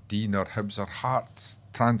Aberdeen or Hibs or Hearts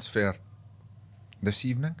transfer this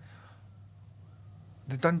evening,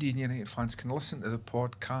 the Dundee United fans can listen to the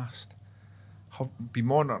podcast, be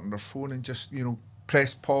monitoring their phone and just,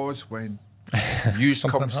 press pause when news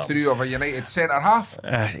comes through of a United centre half.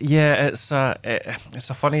 It's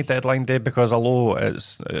a funny deadline day because although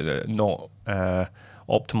it's not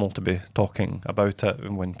optimal to be talking about it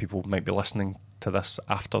when people might be listening to this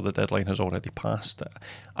after the deadline has already passed,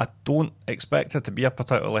 I don't expect it to be a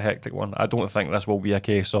particularly hectic one. I don't think this will be a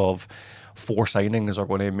case of 4 signings are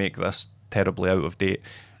going to make this terribly out of date.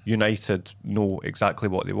 United know exactly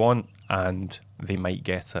what they want and they might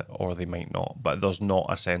get it or they might not, but there's not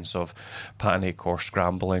a sense of panic or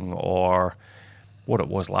scrambling or what it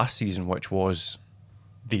was last season, which was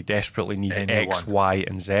they desperately need Anyone. X, Y,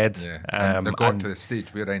 and Z. Yeah. And they got to the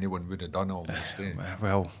stage where anyone would have done almost.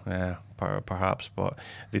 Well, perhaps, but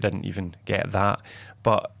they didn't even get that.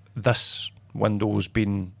 But this window's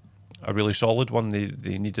been a really solid one.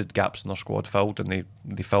 They needed gaps in their squad filled, and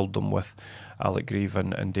they filled them with Alec Grieve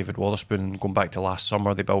and David Wotherspoon. And going back to last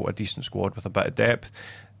summer, they built a decent squad with a bit of depth.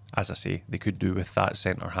 As I say, they could do with that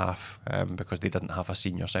centre half because they didn't have a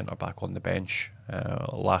senior centre back on the bench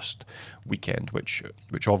last weekend, which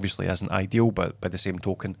obviously isn't ideal. But by the same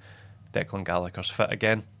token, Declan Gallagher's fit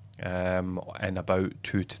again in about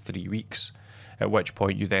 2 to 3 weeks. At which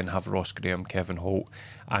point you then have Ross Graham, Kevin Holt,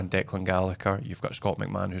 and Declan Gallagher. You've got Scott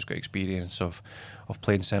McMahon, who's got experience of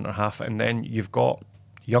playing centre half, and then you've got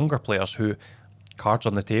younger players who. Cards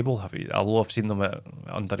on the table. Although I've seen them at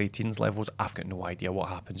under 18s levels, I've got no idea what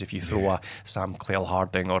happens if you throw a Sam Clare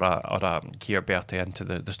Harding or a Keir Bertie into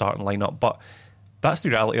the starting lineup. But that's the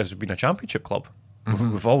reality as being a championship club.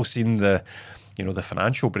 Mm-hmm. We've all seen the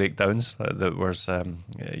financial breakdowns that was in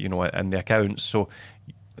the accounts. So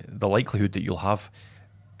the likelihood that you'll have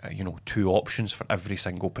 2 options for every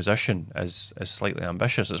single position is slightly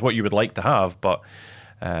ambitious. It's what you would like to have, but.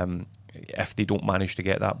 If they don't manage to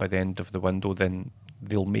get that by the end of the window, then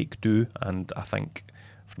they'll make do. And I think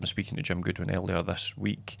from speaking to Jim Goodwin earlier this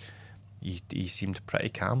week, he seemed pretty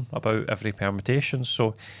calm about every permutation.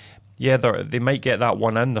 So, yeah, they might get that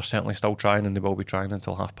one in. They're certainly still trying, and they will be trying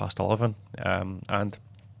until 11:30. And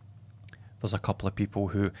there's a couple of people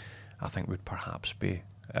who I think would perhaps be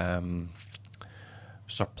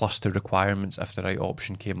surplus to requirements if the right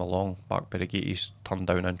option came along. Mark Berighetti's turned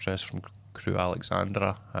down interest from Crewe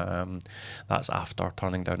Alexandra. That's after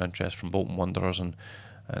turning down interest from Bolton Wanderers and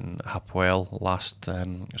Hapoel last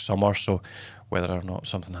summer. So whether or not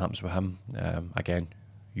something happens with him, again,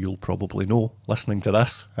 you'll probably know listening to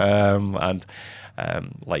this. And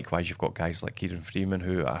likewise, you've got guys like Kieran Freeman,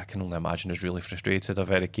 who I can only imagine is really frustrated, a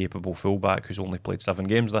very capable fullback who's only played 7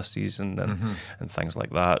 games this season and things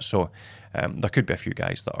like that. So there could be a few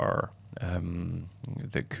guys that are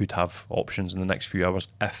that could have options in the next few hours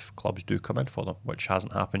if clubs do come in for them, which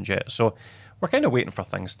hasn't happened yet. So we're kind of waiting for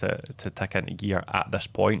things to tick into gear at this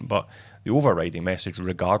point. But the overriding message,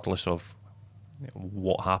 regardless of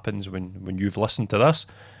what happens when you've listened to this,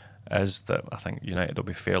 is that I think United will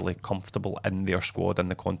be fairly comfortable in their squad in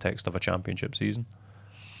the context of a championship season.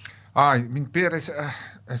 I mean, Bear, is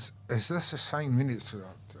this a sign?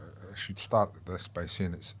 I should start this by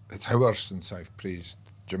saying it's hours since I've praised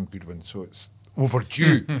Jim Goodwin, so it's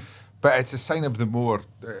overdue. But it's a sign of the more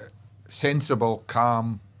sensible,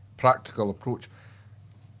 calm, practical approach.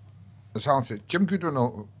 As Alan said, Jim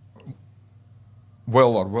Goodwin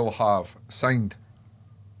will have signed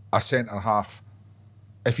a centre half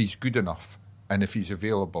if he's good enough and if he's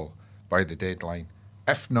available by the deadline.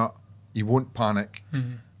 If not, he won't panic.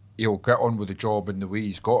 He'll get on with the job in the way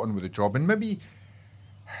he's got on with the job, and maybe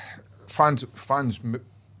fans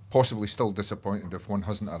possibly still disappointed if one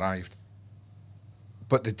hasn't arrived,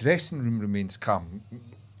 but the dressing room remains calm.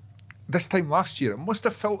 This time last year, it must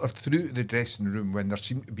have filtered through to the dressing room when there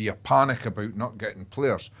seemed to be a panic about not getting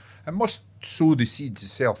players. It must sow the seeds of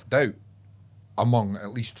self-doubt among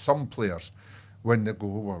at least some players when they go,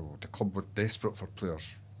 well, the club were desperate for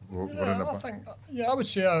players. I would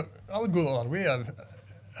say I would go the other way.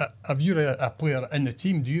 If you're a player in the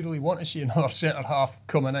team, do you really want to see another centre half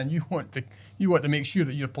coming in? You want to make sure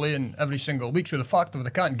that you're playing every single week. So the fact that they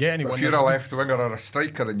can't get anyone, but if you're a left winger or a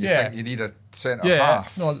striker and you think you need a centre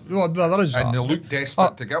half, there is that. And they look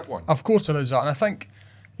desperate to get one. Of course there is that, and I think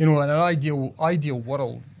in an ideal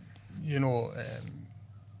world,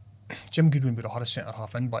 Jim Goodwin would have had a centre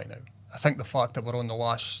half in by now. I think the fact that we're on the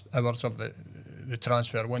last hours of the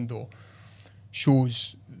transfer window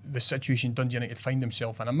shows the situation Dundee United find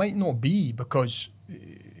themselves in. It might not be because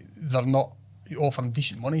they're not offering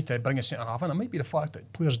decent money to bring a centre half in. It might be the fact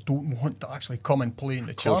that players don't want to actually come and play in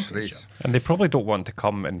the championship. And they probably don't want to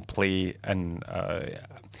come and play in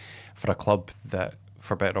for a club that,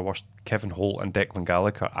 for better or worse, Kevin Holt and Declan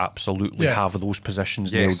Gallagher absolutely have those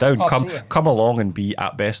positions nailed down. Come along and be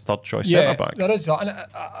at best third choice centre back. There is that,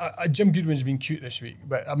 and Jim Goodwin's been cute this week.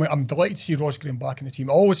 But I'm delighted to see Ross Graham back in the team.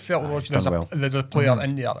 I always felt there's a player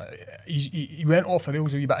in there. He went off the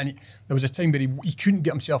rails a wee bit, and there was a time where he couldn't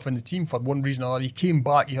get himself in the team for one reason or another. He came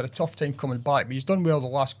back. He had a tough time coming back, but he's done well the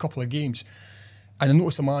last couple of games. And I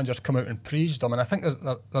noticed the managers come out and praised him. And I think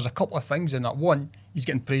there's a couple of things in that. One, he's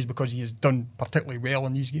getting praised because he has done particularly well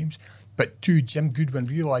in these games. But two, Jim Goodwin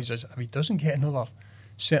realises if he doesn't get another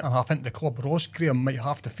centre-half into the club, Ross Graham might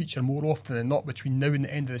have to feature more often than not between now and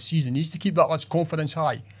the end of the season. He needs to keep that lad's confidence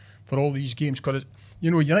high for all these games. Because,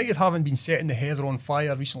 United haven't been setting the heather on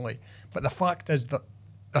fire recently. But the fact is that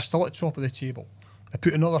they're still at the top of the table. They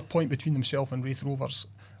put another point between themselves and Wraith Rovers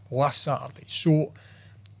last Saturday. So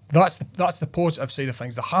that's the positive side of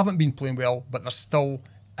things. They haven't been playing well, but they're still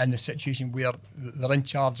in the situation where they're in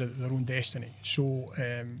charge of their own destiny. So,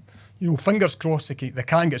 fingers crossed they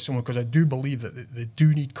can get someone, because I do believe that they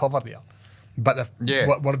do need cover there. But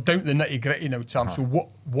we're down to the nitty gritty now, Tom. So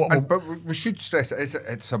but we should stress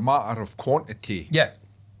it's a matter of quantity. Yeah.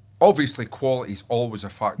 Obviously, quality is always a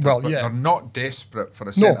factor, but they're not desperate for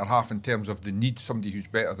a centre half in terms of they need somebody who's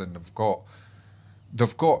better than they've got.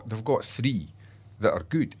 They've got 3 that are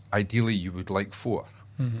good. Ideally, you would like 4.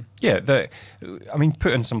 Mm-hmm. Yeah,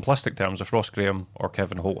 put in simplistic terms, if Ross Graham or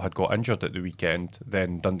Kevin Holt had got injured at the weekend,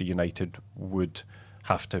 then Dundee United would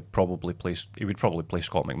have to probably play Scott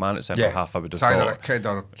McMahon at centre half, I would have thought. Either a kid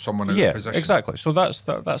or someone in a position. Yeah, exactly. So that's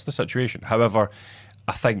the situation. However,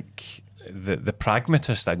 I think the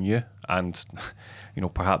pragmatist in you, and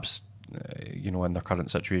perhaps in their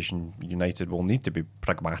current situation, United will need to be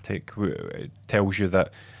pragmatic. It tells you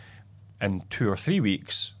that in 2 or 3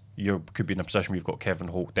 weeks, you could be in a position where you've got Kevin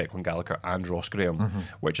Holt, Declan Gallagher and Ross Graham,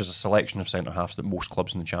 which is a selection of centre-halves that most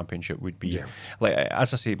clubs in the Championship would be. Yeah. Like,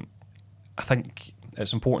 as I say, I think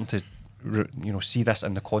it's important to see this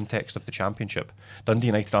in the context of the Championship. Dundee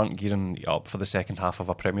United aren't gearing up for the second half of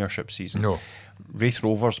a Premiership season. No. Wraith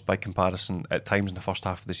Rovers, by comparison, at times in the first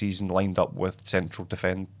half of the season, lined up with central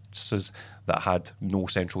defences that had no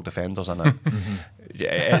central defenders in it.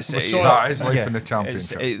 That is life in the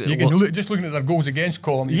Championship. You can just looking at their goals against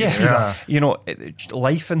column. Life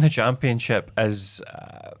in the Championship is,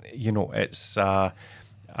 it's a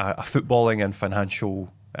footballing and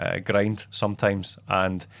financial grind sometimes,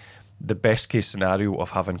 and the best case scenario of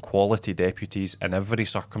having quality deputies in every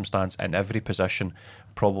circumstance, in every position,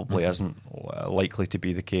 probably isn't likely to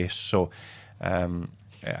be the case. So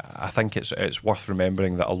I think it's worth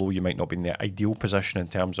remembering that although you might not be in the ideal position in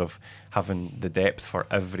terms of having the depth for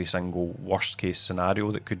every single worst case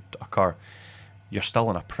scenario that could occur, you're still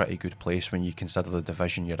in a pretty good place when you consider the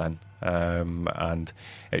division you're in, and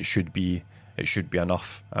it should be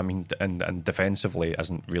enough. I mean, and defensively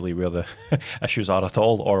isn't really where the issues are at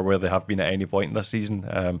all, or where they have been at any point this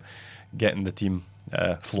season. Getting the team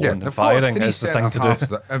flowing and firing is the thing to do.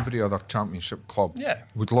 That every other Championship club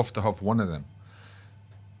would love to have one of them.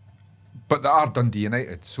 But they are Dundee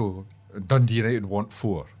United, so Dundee United want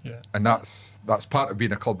 4. Yeah. And that's part of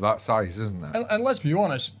being a club that size, isn't it? And let's be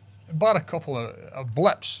honest, bar a couple of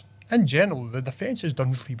blips, in general, the defence has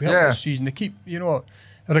done really well this season. They keep,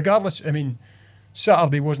 regardless, I mean,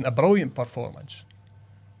 Saturday wasn't a brilliant performance,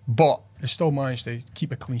 but they still managed to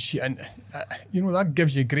keep a clean sheet, and that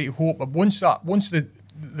gives you great hope. But once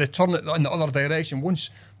they turn it in the other direction, once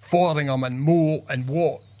Fotheringham and Mole and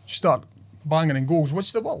Watt start banging in goals,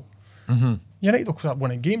 what's the will? United will start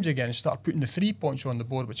winning games again and start putting the 3 points on the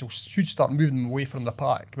board, which should start moving them away from the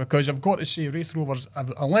pack. Because I've got to say, Wraith Rovers,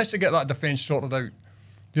 unless they get that defence sorted out,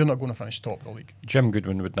 they're not going to finish top of the league. Jim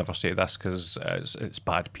Goodwin would never say this because it's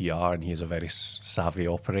bad PR and he's a very savvy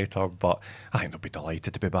operator, but I think they'll be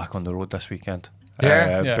delighted to be back on the road this weekend.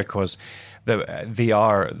 Because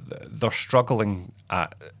they're struggling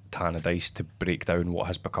at Tannadice to break down what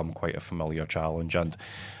has become quite a familiar challenge, and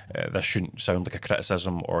this shouldn't sound like a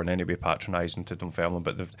criticism or in any way patronising to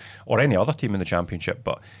Dunfermline, or any other team in the Championship,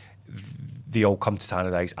 but they all come to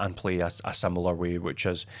Tannadice and play a similar way, which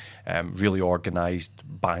is really organised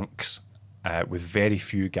banks with very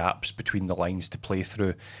few gaps between the lines to play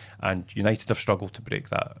through, and United have struggled to break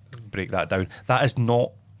that down. That is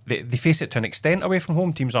not. They face it to an extent away from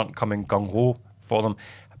home. Teams aren't coming gung-ho for them,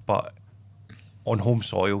 but on home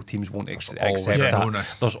soil, teams won't accept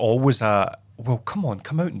that. There's always a, well, come out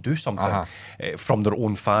and do something from their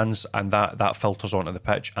own fans, and that filters onto the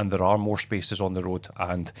pitch, and there are more spaces on the road,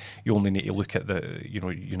 and you only need to look at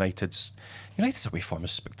United's away form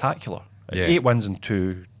is spectacular. 8 wins and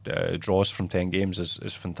 2 draws from 10 games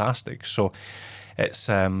is fantastic. So it's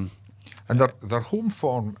and their home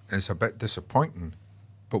form is a bit disappointing.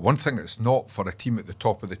 But one thing it's not for a team at the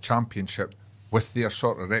top of the Championship with their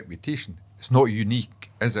sort of reputation, it's not unique,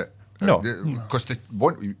 is it? No. Because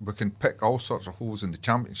we can pick all sorts of holes in the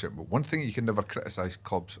Championship, but one thing you can never criticise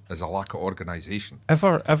clubs is a lack of organisation.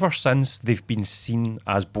 Ever since they've been seen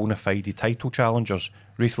as bona fide title challengers,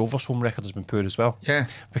 Wraith Rovers' home record has been poor as well. Yeah.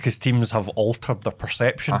 Because teams have altered their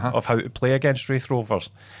perception of how to play against Wraith Rovers.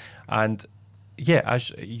 And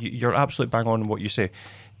as you're absolutely bang on in what you say.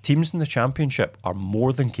 Teams in the Championship are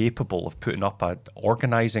more than capable of putting up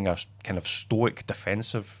organising a kind of stoic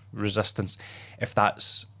defensive resistance if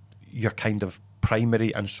that's your kind of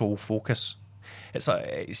primary and sole focus.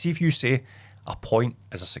 See if you say a point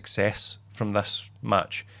is a success from this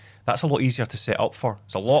match, that's a lot easier to set up for.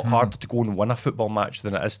 It's a lot harder to go and win a football match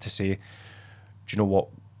than it is to say, do you know what,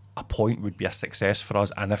 a point would be a success for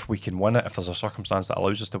us, and if we can win it, if there's a circumstance that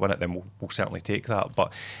allows us to win it, then we'll certainly take that.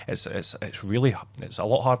 But it's a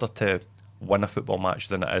lot harder to win a football match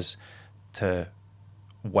than it is to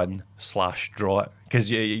win/draw it,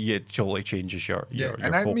 because it totally changes your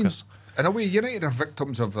focus. In a way, United are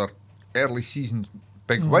victims of their early season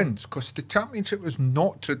big wins, because the Championship is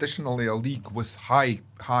not traditionally a league with high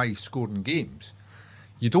scoring games.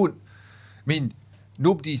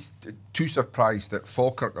 Nobody's too surprised that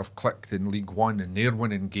Falkirk have clicked in League One and they're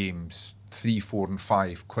winning games 3, 4 and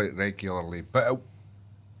 5 quite regularly. But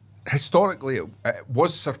historically it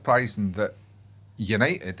was surprising that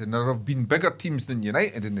United, and there have been bigger teams than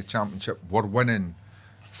United in the Championship, were winning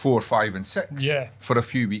 4, 5 and 6 for a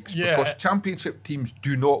few weeks, because Championship teams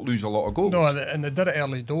do not lose a lot of goals. No, and they did it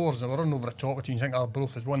early doors. They were running over the top of teams. I think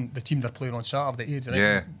Arbroath has won. The team they're playing on Saturday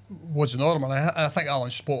was enormous. And I think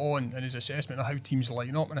Alan's spot on in his assessment of how teams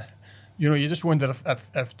line up. And you just wonder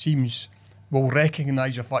if teams will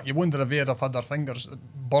recognise the fact. You wonder if they'd have had their fingers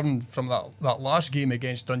burned from that last game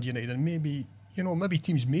against Dundee United, and maybe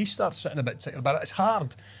teams may start sitting a bit tighter. But it's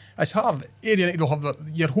hard. It's hard. United will have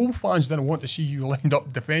your home fans don't want to see you lined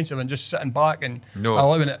up defensive and just sitting back and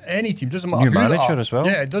allowing it. Any team, doesn't matter new who manager they are. As well.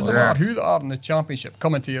 Yeah, it doesn't matter who they are in the Championship,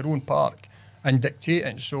 coming to your own park and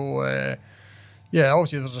dictating. So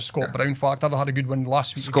obviously there's a Scott Brown factor. They had a good win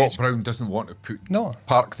last week. Scott Brown doesn't want to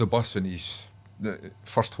park the bus in his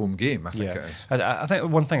first home game, I think it is. I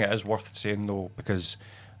think one thing it is worth saying though, because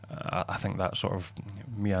I think that sort of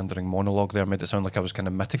meandering monologue there made it sound like I was kind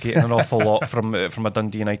of mitigating an awful lot from a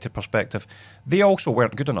Dundee United perspective. They also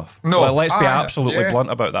weren't good enough. No, let's be absolutely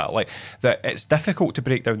blunt about that. Like, that it's difficult to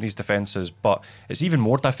break down these defences, but it's even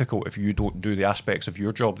more difficult if you don't do the aspects of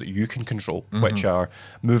your job that you can control, which are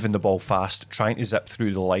moving the ball fast, trying to zip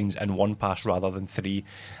through the lines in one pass rather than 3.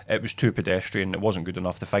 It was too pedestrian. It wasn't good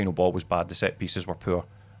enough. The final ball was bad. The set pieces were poor.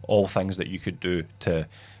 All things that you could do to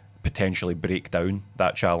potentially break down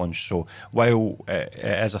that challenge. So while it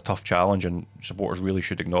is a tough challenge and supporters really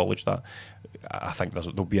should acknowledge that, I think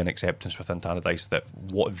there'll be an acceptance within Tannadice that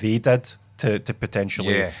what they did to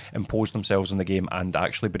potentially impose themselves in the game and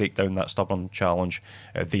actually break down that stubborn challenge,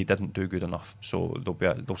 they didn't do good enough. So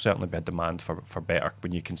there'll certainly be a demand for better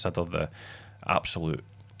when you consider the absolute,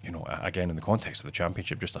 again in the context of the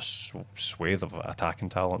Championship, just a swathe of attacking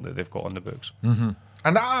talent that they've got on the books.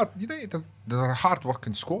 And they're a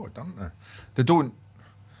hard-working squad, aren't they? They don't,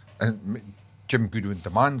 and Jim Goodwin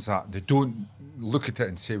demands that, they don't look at it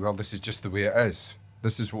and say, well, this is just the way it is.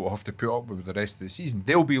 This is what we'll have to put up with the rest of the season.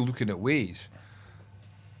 They'll be looking at ways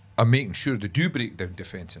of making sure they do break down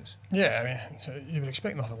defences. Yeah, so you would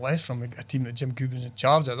expect nothing less from a team that Jim Goodwin's in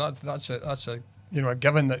charge of. That's a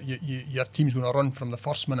given that your team's going to run from the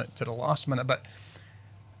first minute to the last minute, but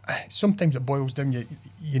sometimes it boils down.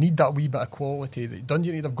 You need that wee bit of quality that Dundee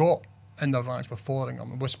United have got in their ranks with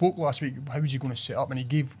Fotheringham. We spoke last week. How was he going to set up? And he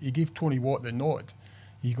gave Tony Watt the nod.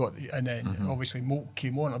 And then obviously Moult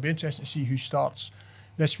came on. It'll be interesting to see who starts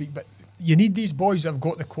this week. But you need these boys that have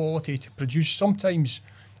got the quality to produce. Sometimes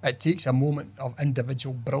it takes a moment of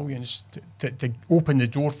individual brilliance to open the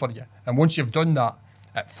door for you. And once you've done that,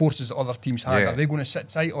 it forces the other team's hand. Are they going to sit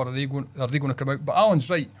tight, or are they going to come out? But Alan's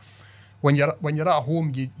right. When you're at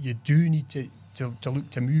home, you do need to look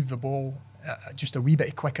to move the ball just a wee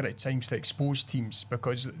bit quicker at times to expose teams,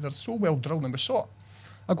 because they're so well drilled. And we saw it.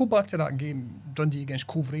 I go back to that game, Dundee against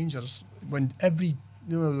Cove Rangers, when there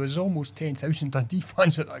was almost 10,000 Dundee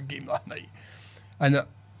fans at that game that night, and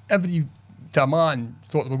every to a man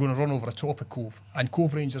thought they were going to run over the top of Cove. And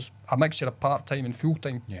Cove Rangers, a mixture of part-time and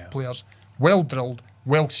full-time players, well drilled,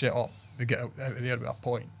 well set up. They get out of there with a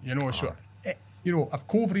point, So, if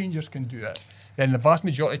Cove Rangers can do it, then the vast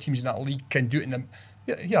majority of teams in that league can do it. And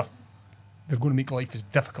they're going to make life as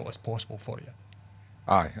difficult as possible for you.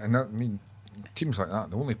 Aye, and teams like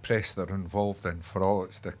that, the only press they're involved in, for all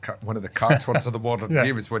it's one of the catchwords of the modern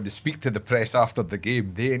game is when they speak to the press after the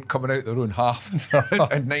game, they ain't coming out their own half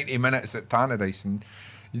in 90 minutes at Tannadice. And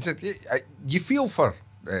you feel for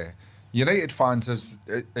United fans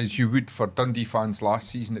as you would for Dundee fans last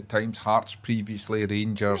season at times, Hearts previously,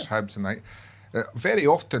 Rangers, Hibs, and that. Very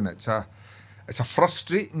often it's a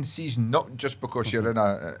frustrating season, not just because you're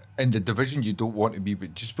in the division you don't want to be,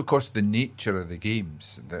 but just because of the nature of the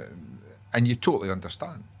games. And you totally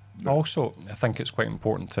understand. Also, I think it's quite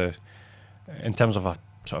important to, in terms of a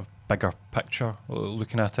sort of bigger picture,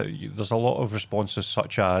 looking at it, there's a lot of responses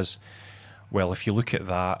such as, well, if you look at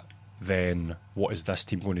that, then what is this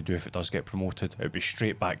team going to do if it does get promoted? It would be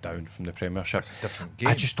straight back down from the Premiership. It's a different game.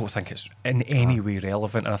 I just don't think it's in any way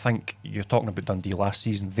relevant. And I think you're talking about Dundee last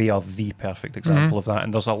season. They are the perfect example of that.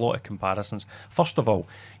 And there's a lot of comparisons. First of all,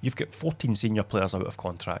 you've got 14 senior players out of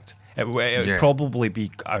contract. It would probably be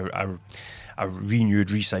a renewed,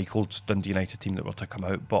 recycled Dundee United team that were to come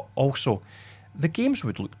out. But also, the games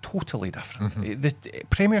would look totally different. The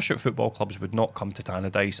Premiership football clubs would not come to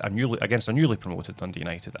Tannadice against a newly promoted Dundee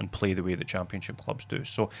United and play the way that Championship clubs do.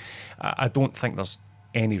 So I don't think there's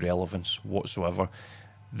any relevance whatsoever.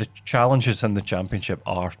 The challenges in the Championship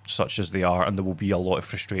are such as they are, and there will be a lot of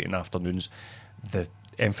frustrating afternoons. The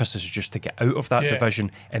emphasis is just to get out of that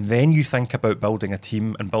division, and then you think about building a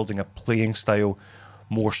team and building a playing style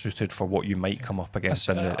more suited for what you might come up against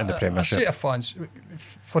in the Premiership. I say to fans,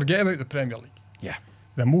 forget about the Premier League. Yeah.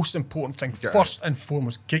 The most important thing, first and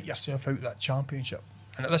foremost, get yourself out of that Championship.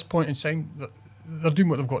 And at this point in time, they're doing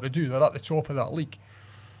what they've got to do. They're at the top of that league.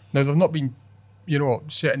 Now, they've not been,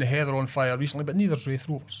 setting the heather on fire recently, but neither's Wraith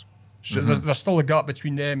Rovers. So there's still a gap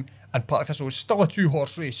between them and Partick Thistle. It's still a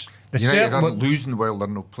two-horse race. United aren't losing while they're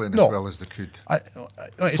not playing as well as they could.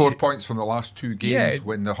 4 points from the last 2 games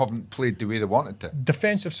when they haven't played the way they wanted to.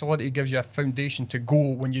 Defensive solidity gives you a foundation to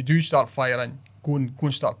go when you do start firing. Go and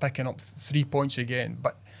start picking up 3 points again.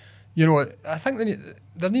 But I think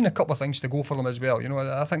they need a couple of things to go for them as well.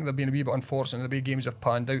 I think they've been a wee bit unfortunate the way games have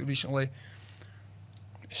panned out recently.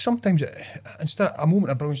 Sometimes instead of a moment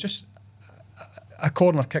of brilliance, just a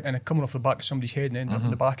corner kick and coming off the back of somebody's head and ending up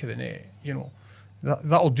in the back of the net.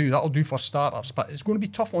 That'll do for starters. But it's going to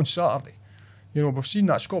be tough on Saturday. We've seen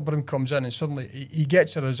that Scott Brown comes in and suddenly he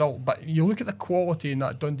gets a result. But you look at the quality in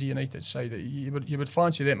that Dundee United side, you would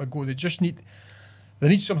fancy them to go. They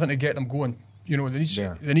need something to get them going. They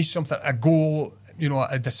need something, a goal,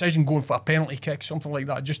 a decision going for a penalty kick, something like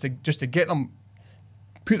that, just to get them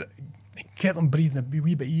breathing a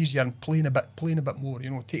wee bit easier and playing a bit more.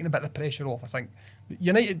 Taking a bit of the pressure off. I think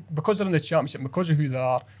United, because they're in the Championship, because of who they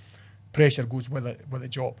are, pressure goes with the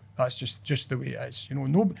job. That's just the way it is.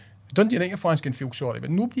 Dundee United fans can feel sorry, but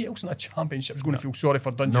nobody else in the Championship is going to feel sorry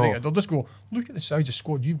for Dundee United. They'll just go, look at the size of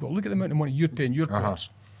squad you've got, look at the amount of money you're paying your players.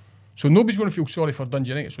 So nobody's going to feel sorry for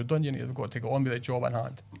Dundee United. So Dundee United have got to get on with the job in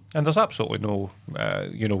hand. And there's absolutely no,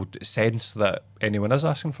 sense that anyone is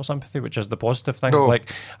asking for sympathy, which is the positive thing. No. Like,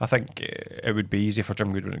 I think it would be easy for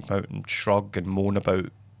Jim Goodwin to come out and shrug and moan about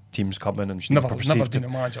teams coming and never been a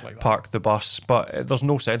manager like that. Park the bus, but there's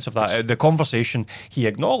no sense of that. The conversation, he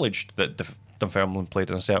acknowledged that Dunfermline played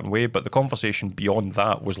in a certain way, but the conversation beyond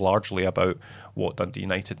that was largely about what Dundee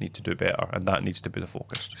United need to do better, and that needs to be the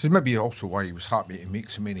focus. This is maybe also why he was happy to make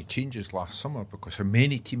so many changes last summer, because how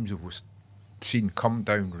many teams have we seen come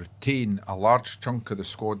down, retain a large chunk of the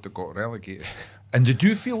squad that got relegated. And they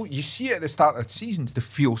do feel, you see it at the start of the season, they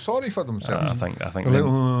feel sorry for themselves. I think they're like,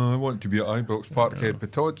 I want to be at Ibrox Parkhead,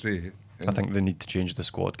 Pittodrie. I think they need to change the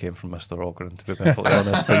squad game from Mr. Ogren, to be perfectly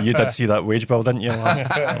honest. So you did see that wage bill, didn't you? Last?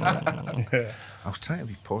 I was trying to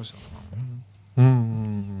be positive.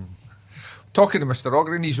 Talking to Mr.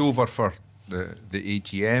 Ogren, he's over for the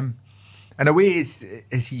AGM. In a way, is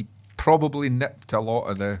he probably nipped a lot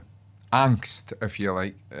of the angst, if you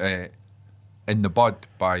like, in the bud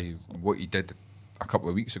by what he did a couple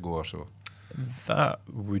of weeks ago or so? That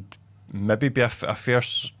would maybe be a fair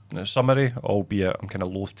summary, albeit I'm kind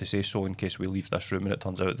of loath to say so in case we leave this room and it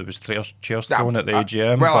turns out there was chairs thrown at the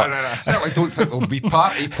AGM. Well, I certainly don't think there'll be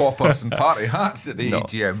party poppers and party hats at the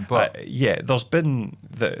AGM. But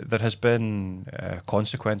there has been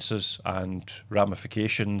consequences and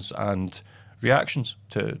ramifications and reactions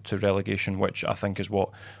to relegation, which I think is what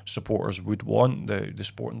supporters would want. The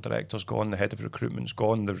sporting director's gone, the head of recruitment's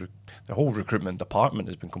gone, the whole recruitment department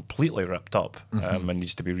has been completely ripped up and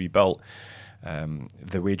needs to be rebuilt.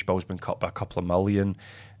 The wage bill's been cut by a couple of million.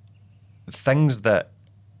 Things that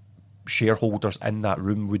shareholders in that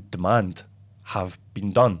room would demand have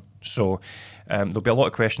been done. So there'll be a lot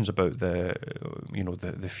of questions about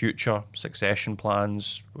the future succession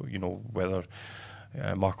plans. Whether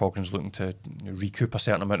Mark Ogren's looking to recoup a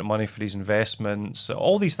certain amount of money for his investments.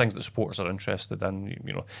 All these things that supporters are interested in.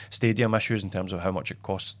 Stadium issues in terms of how much it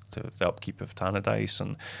costs to the upkeep of Tannadice,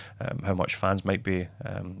 and how much fans might be,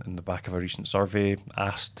 in the back of a recent survey,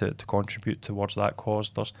 asked to contribute towards that cause.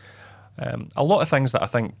 There's a lot of things that I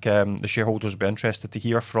think the shareholders will be interested to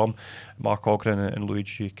hear from Mark Ogren and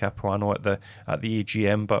Luigi Capuano at the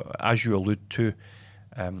AGM. But as you allude to,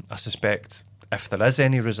 I suspect if there is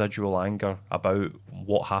any residual anger about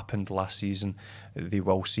what happened last season, they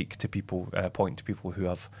will seek to point to people who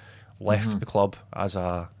have left the club as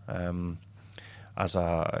a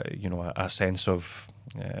sense of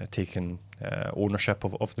taken ownership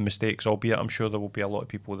of the mistakes, albeit I'm sure there will be a lot of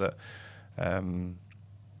people that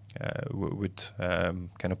would kind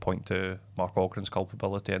of point to Mark Ogren's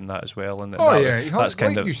culpability in that as well. And that's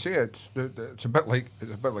kind of, you say, it's a bit like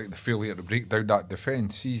the failure to break down that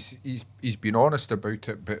defence. He's been honest about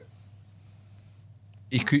it, but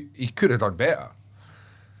he could have done better.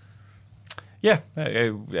 Yeah,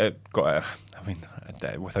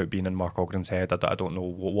 without being in Mark Ogren's head, I don't know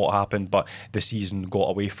what happened, but the season got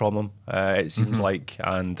away from him, it seems like,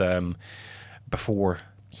 and before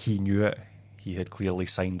he knew it, he had clearly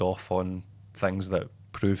signed off on things that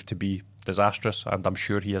proved to be disastrous, and I'm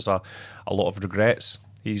sure he has a lot of regrets.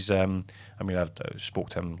 He's, I've spoke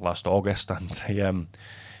to him last August, and he,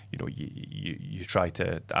 you try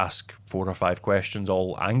to ask 4 or 5 questions,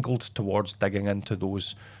 all angled towards digging into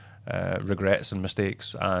those regrets and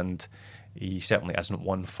mistakes, and he certainly isn't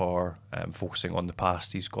one for focusing on the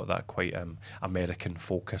past. He's got that quite American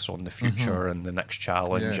focus on the future and the next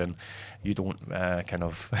challenge, and you don't kind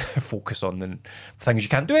of focus on the things you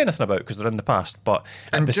can't do anything about because they're in the past. But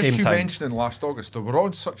at the same time, you mentioning last August, they were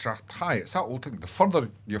on such a high. It's that old thing: the further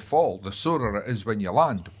you fall, the sorer it is when you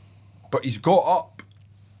land. But he's got up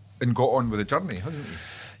and got on with the journey, hasn't he?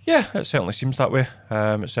 Yeah, it certainly seems that way.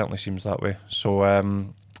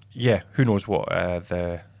 So. Yeah, who knows what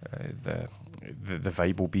the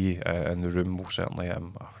vibe will be in the room. Will certainly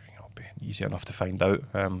be easy enough to find out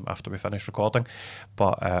after we finish recording.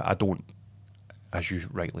 But I don't, as you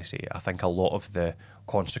rightly say, I think a lot of the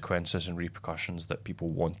consequences and repercussions that people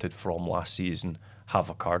wanted from last season have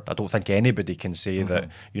occurred. I don't think anybody can say that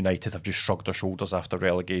United have just shrugged their shoulders after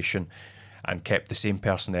relegation and kept the same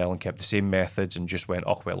personnel and kept the same methods and just went,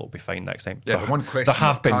 oh, well, it'll be fine next time. Yeah, the one question there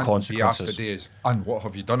have been consequences. Be asked today is, and what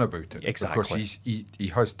have you done about it? Exactly. Because he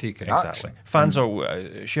has taken action. Fans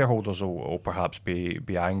shareholders will perhaps be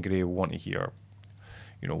angry, will want to hear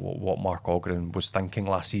what Mark Ogren was thinking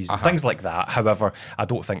last season, things like that. However, I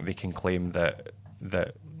don't think they can claim that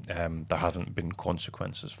there haven't been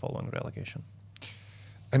consequences following relegation.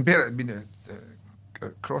 And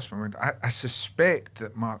cross my mind, I suspect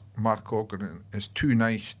that Mark Ogren is too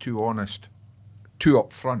nice, too honest, too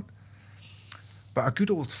upfront. But a good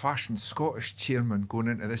old-fashioned Scottish chairman going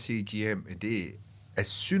into this AGM today, as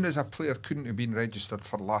soon as a player couldn't have been registered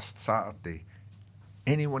for last Saturday,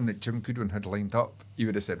 anyone that Jim Goodwin had lined up, he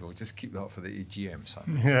would have said, well, just keep that for the AGM,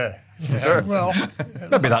 son. Yeah. Well,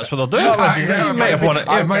 maybe that's what they're doing. He might have won it.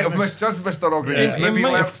 I might have misjudged Mr. Ogren. He's maybe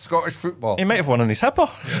left Scottish football. He might have won on his hipper.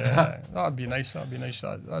 Yeah, that'd be nice.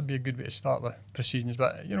 That'd be a good way to start the proceedings.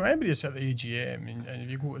 But, everybody's at the AGM, and if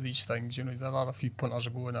you go to these things, there are a few punters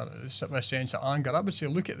that go in there with a sense of anger. I would say,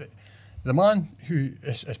 look at the man who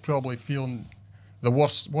is probably feeling the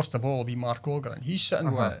worst of all will be Mark Ogren. He's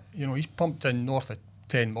sitting with, he's pumped in north of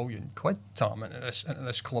 10 million quid, Tom, into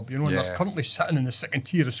this club, and they're currently sitting in the second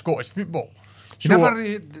tier of Scottish football.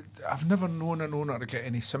 I've never known an owner to get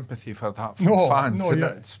any sympathy for that from fans.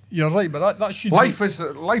 No, you're right, but that should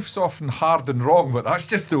life's often hard and wrong, but that's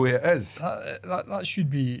just the way it is. That should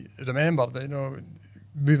be remembered.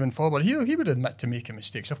 Moving forward, he would admit to making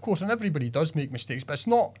mistakes, of course, and everybody does make mistakes, but it's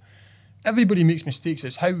not. Everybody makes mistakes.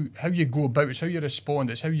 It's how you go about. It's how you respond.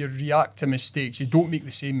 It's how you react to mistakes. You don't make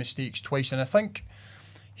the same mistakes twice, and I think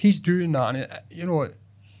he's doing that, and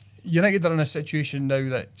United are in a situation now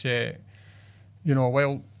that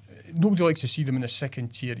well, nobody likes to see them in the second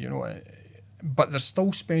tier, but they're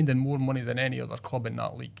still spending more money than any other club in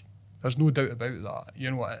that league. There's no doubt about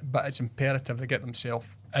that, but it's imperative they get themselves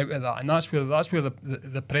out of that, and that's where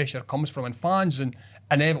the pressure comes from, and fans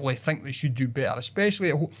inevitably think they should do better, especially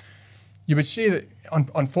at home. You would say that,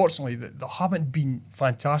 unfortunately, that they haven't been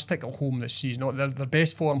fantastic at home this season. Their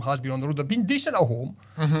best form has been on the road. They've been decent at home,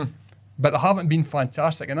 but they haven't been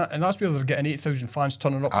fantastic, and that's where they're getting 8,000 fans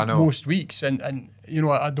turning up most weeks. And you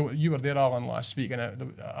were there, Alan, last week, and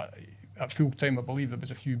at full time, I believe there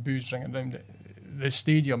was a few boos ringing around the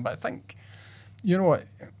stadium. But I think,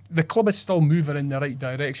 the club is still moving in the right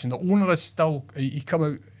direction. The owner is still. He come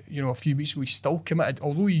out, a few weeks ago. He's still committed,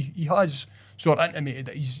 although he has sort of intimated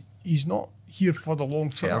that he's not here for the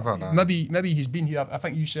long term. Forever, maybe he's been here. I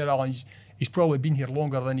think you said, Alan, he's probably been here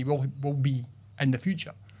longer than he will be in the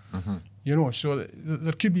future. So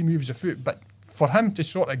there could be moves afoot, but for him to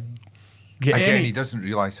sort of get he doesn't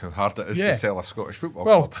realise how hard it is to sell a Scottish football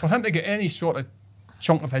club. Well, for him to get any sort of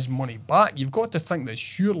chunk of his money back, you've got to think that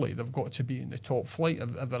surely they've got to be in the top flight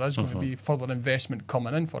if there is going to be further investment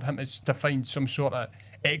coming in for him is to find some sort of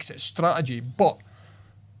exit strategy. But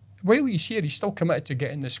while he's here, he's still committed to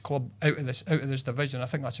getting this club out of this division. I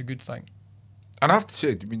think that's a good thing. And I have to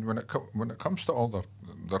say, when it comes to all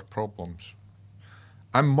their problems,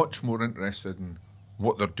 I'm much more interested in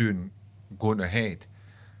what they're doing going ahead.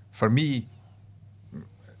 For me,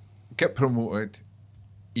 get promoted.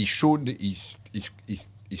 He's shown that he's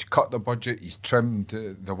cut the budget. He's trimmed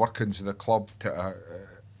the workings of the club to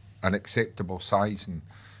an acceptable size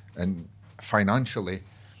and financially.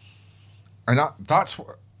 And that's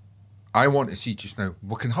what I want to see just now.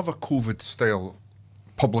 We can have a COVID-style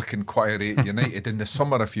public inquiry at United in the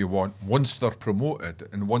summer if you want, once they're promoted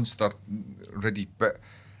and once they're ready. But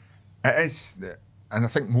it is, and I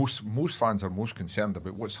think most fans are most concerned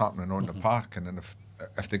about what's happening on the park. And then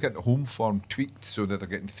if they get the home form tweaked so that they're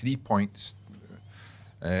getting 3 points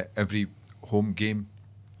every home game,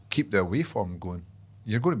 keep the away form going,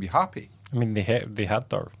 you're going to be happy. I mean, they had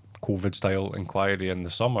their COVID-style inquiry in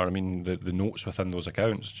the summer. I mean, the notes within those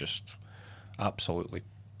accounts just absolutely,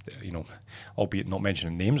 albeit not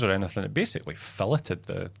mentioning names or anything, it basically filleted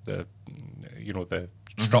the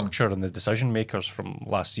structure and the decision makers from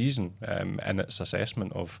last season in its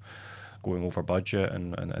assessment of going over budget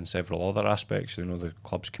and several other aspects. The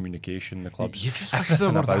club's communication, the club's you just wish they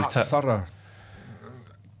were that thorough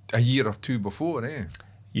a year or two before, eh?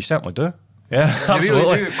 You certainly do. Yeah,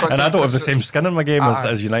 absolutely. Really do, and I don't have the same skin in my game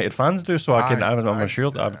as United fans do, so I'm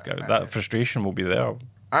assured that frustration will be there.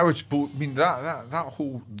 That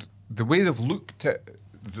whole, the way they've looked at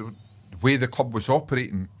the way the club was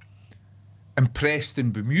operating impressed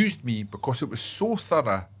and bemused me, because it was so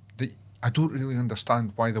thorough that I don't really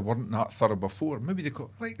understand why they weren't that thorough before. Maybe they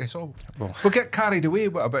go, like this all. We'll get carried away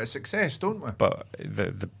with a bit of success, don't we? But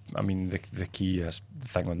the key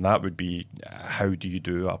thing on that would be, how do you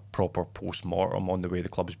do a proper post-mortem on the way the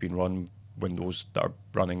club's been run when those that are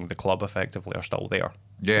running the club effectively are still there?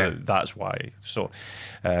 Yeah, that's why. So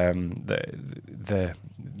the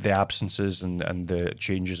absences and the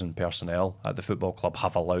changes in personnel at the football club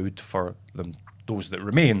have allowed for those that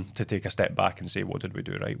remain to take a step back and say, what did we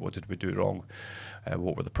do right? What did we do wrong?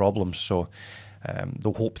 What were the problems? So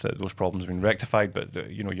they'll hope that those problems have been rectified, but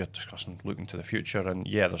you're discussing looking to the future, and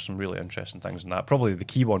there's some really interesting things in that. Probably the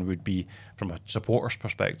key one would be, from a supporter's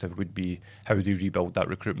perspective, would be how they rebuild that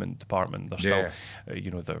recruitment department. They're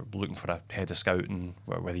still, they're looking for a head of scouting,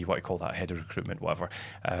 whether you want to call that head of recruitment, whatever.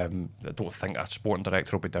 I don't think a sporting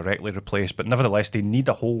director will be directly replaced, but nevertheless, they need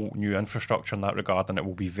a whole new infrastructure in that regard, and it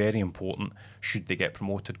will be very important should they get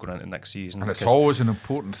promoted going into next season. And it's always an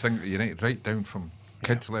important thing that United, right down from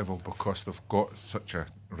kids level, because they've got such a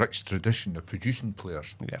rich tradition of producing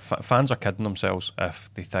players. Yeah, fans are kidding themselves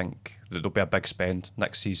if they think that there'll be a big spend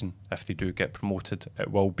next season if they do get promoted. It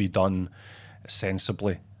will be done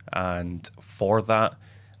sensibly, and for that,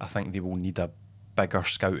 I think they will need a bigger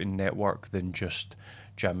scouting network than just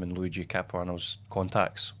Jim and Luigi Capuano's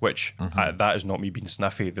contacts, which that is not me being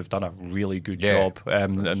sniffy. They've done a really good job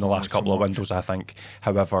in the last couple of windows, I think.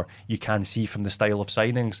 However, you can see from the style of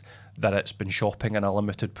signings that it's been shopping in a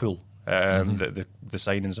limited pool. The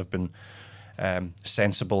signings have been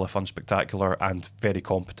sensible, if unspectacular, and very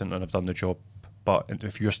competent, and have done the job. But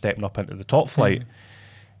if you're stepping up into the top flight,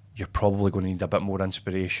 you're probably going to need a bit more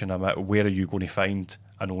inspiration. Where are you going to find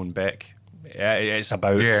an Owen Beck? It's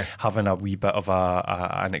about having a wee bit of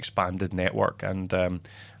an expanded network, and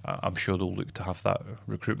I'm sure they'll look to have that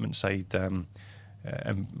recruitment side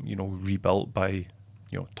rebuilt by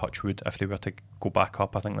touchwood if they were to go back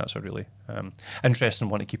up. I think that's a really interesting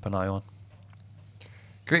one to keep an eye on.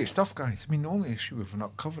 Great stuff, guys. I mean, the only issue we've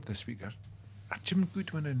not covered this week are Jim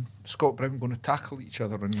Goodwin and Scott Brown going to tackle each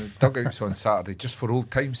other in the dugouts on Saturday, just for old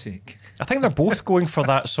time's sake. I think they're both going for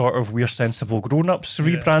that sort of we're sensible grown-ups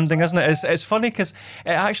rebranding, isn't it? It's funny because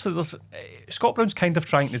Scott Brown's kind of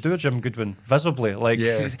trying to do a Jim Goodwin visibly,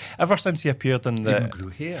 ever since he appeared in the. Even grew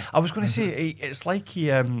hair. I was going to say it's like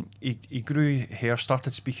he grew hair,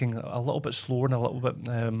 started speaking a little bit slower and a little bit.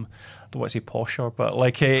 I don't want to say posher, but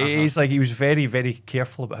he was very, very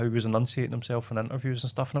careful about how he was enunciating himself in interviews and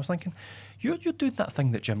stuff. And I was thinking, you're doing that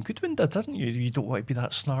thing that Jim Goodwin did, didn't you? You don't want to be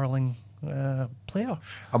that snarling player.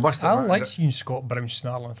 I like seeing Scott Brown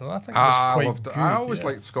snarling, though. I think it was quite good. I always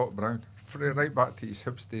liked Scott Brown, right back to his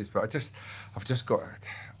Hibs days. But I've just got.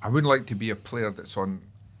 I wouldn't like to be a player that's on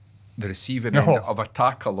the receiving end of a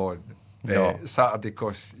tackle on Saturday,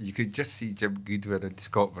 because you could just see Jim Goodwin and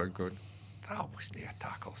Scott Brown going, that wasn't a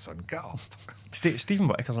tackle, son. Get off. Stephen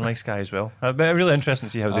Whittaker's a nice guy as well. But really interesting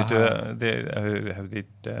to see how they do it.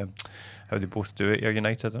 How they both do it at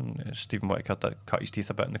United. And Stephen Whittaker cut his teeth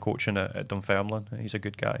a bit in the coaching at Dunfermline. He's a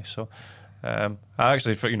good guy. So I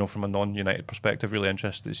actually, from a non-United perspective, really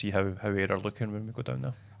interested to see how Ayr are looking when we go down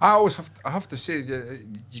there. I have to say,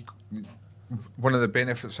 one of the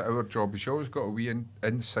benefits of our job is you always got a wee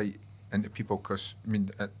insight into people, because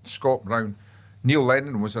Scott Brown, Neil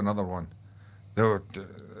Lennon was another one.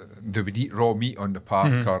 they would eat raw meat on the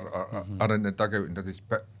park or in the dugout and this.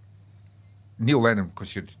 But Neil Lennon,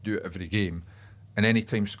 because you had to do it every game, and any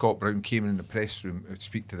time Scott Brown came in the press room, would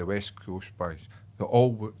speak to the West Coast boys. They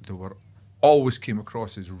were always came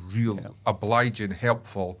across as real, obliging,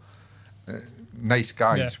 helpful, nice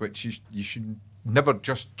guys. Which you should never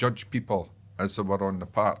just judge people as they were on the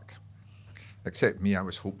park. Except me, I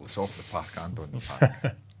was hopeless off the park and on the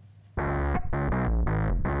park.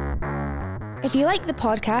 If you like the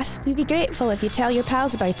podcast, we'd be grateful if you tell your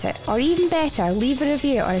pals about it, or even better, leave a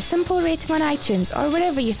review or a simple rating on iTunes or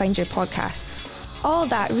wherever you find your podcasts. All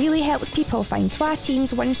that really helps people find Twa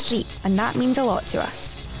Teams One Street, and that means a lot to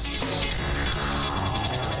us.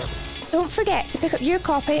 Don't forget to pick up your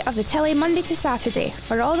copy of the Telly Monday to Saturday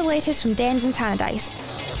for all the latest from Dens and Tannadice,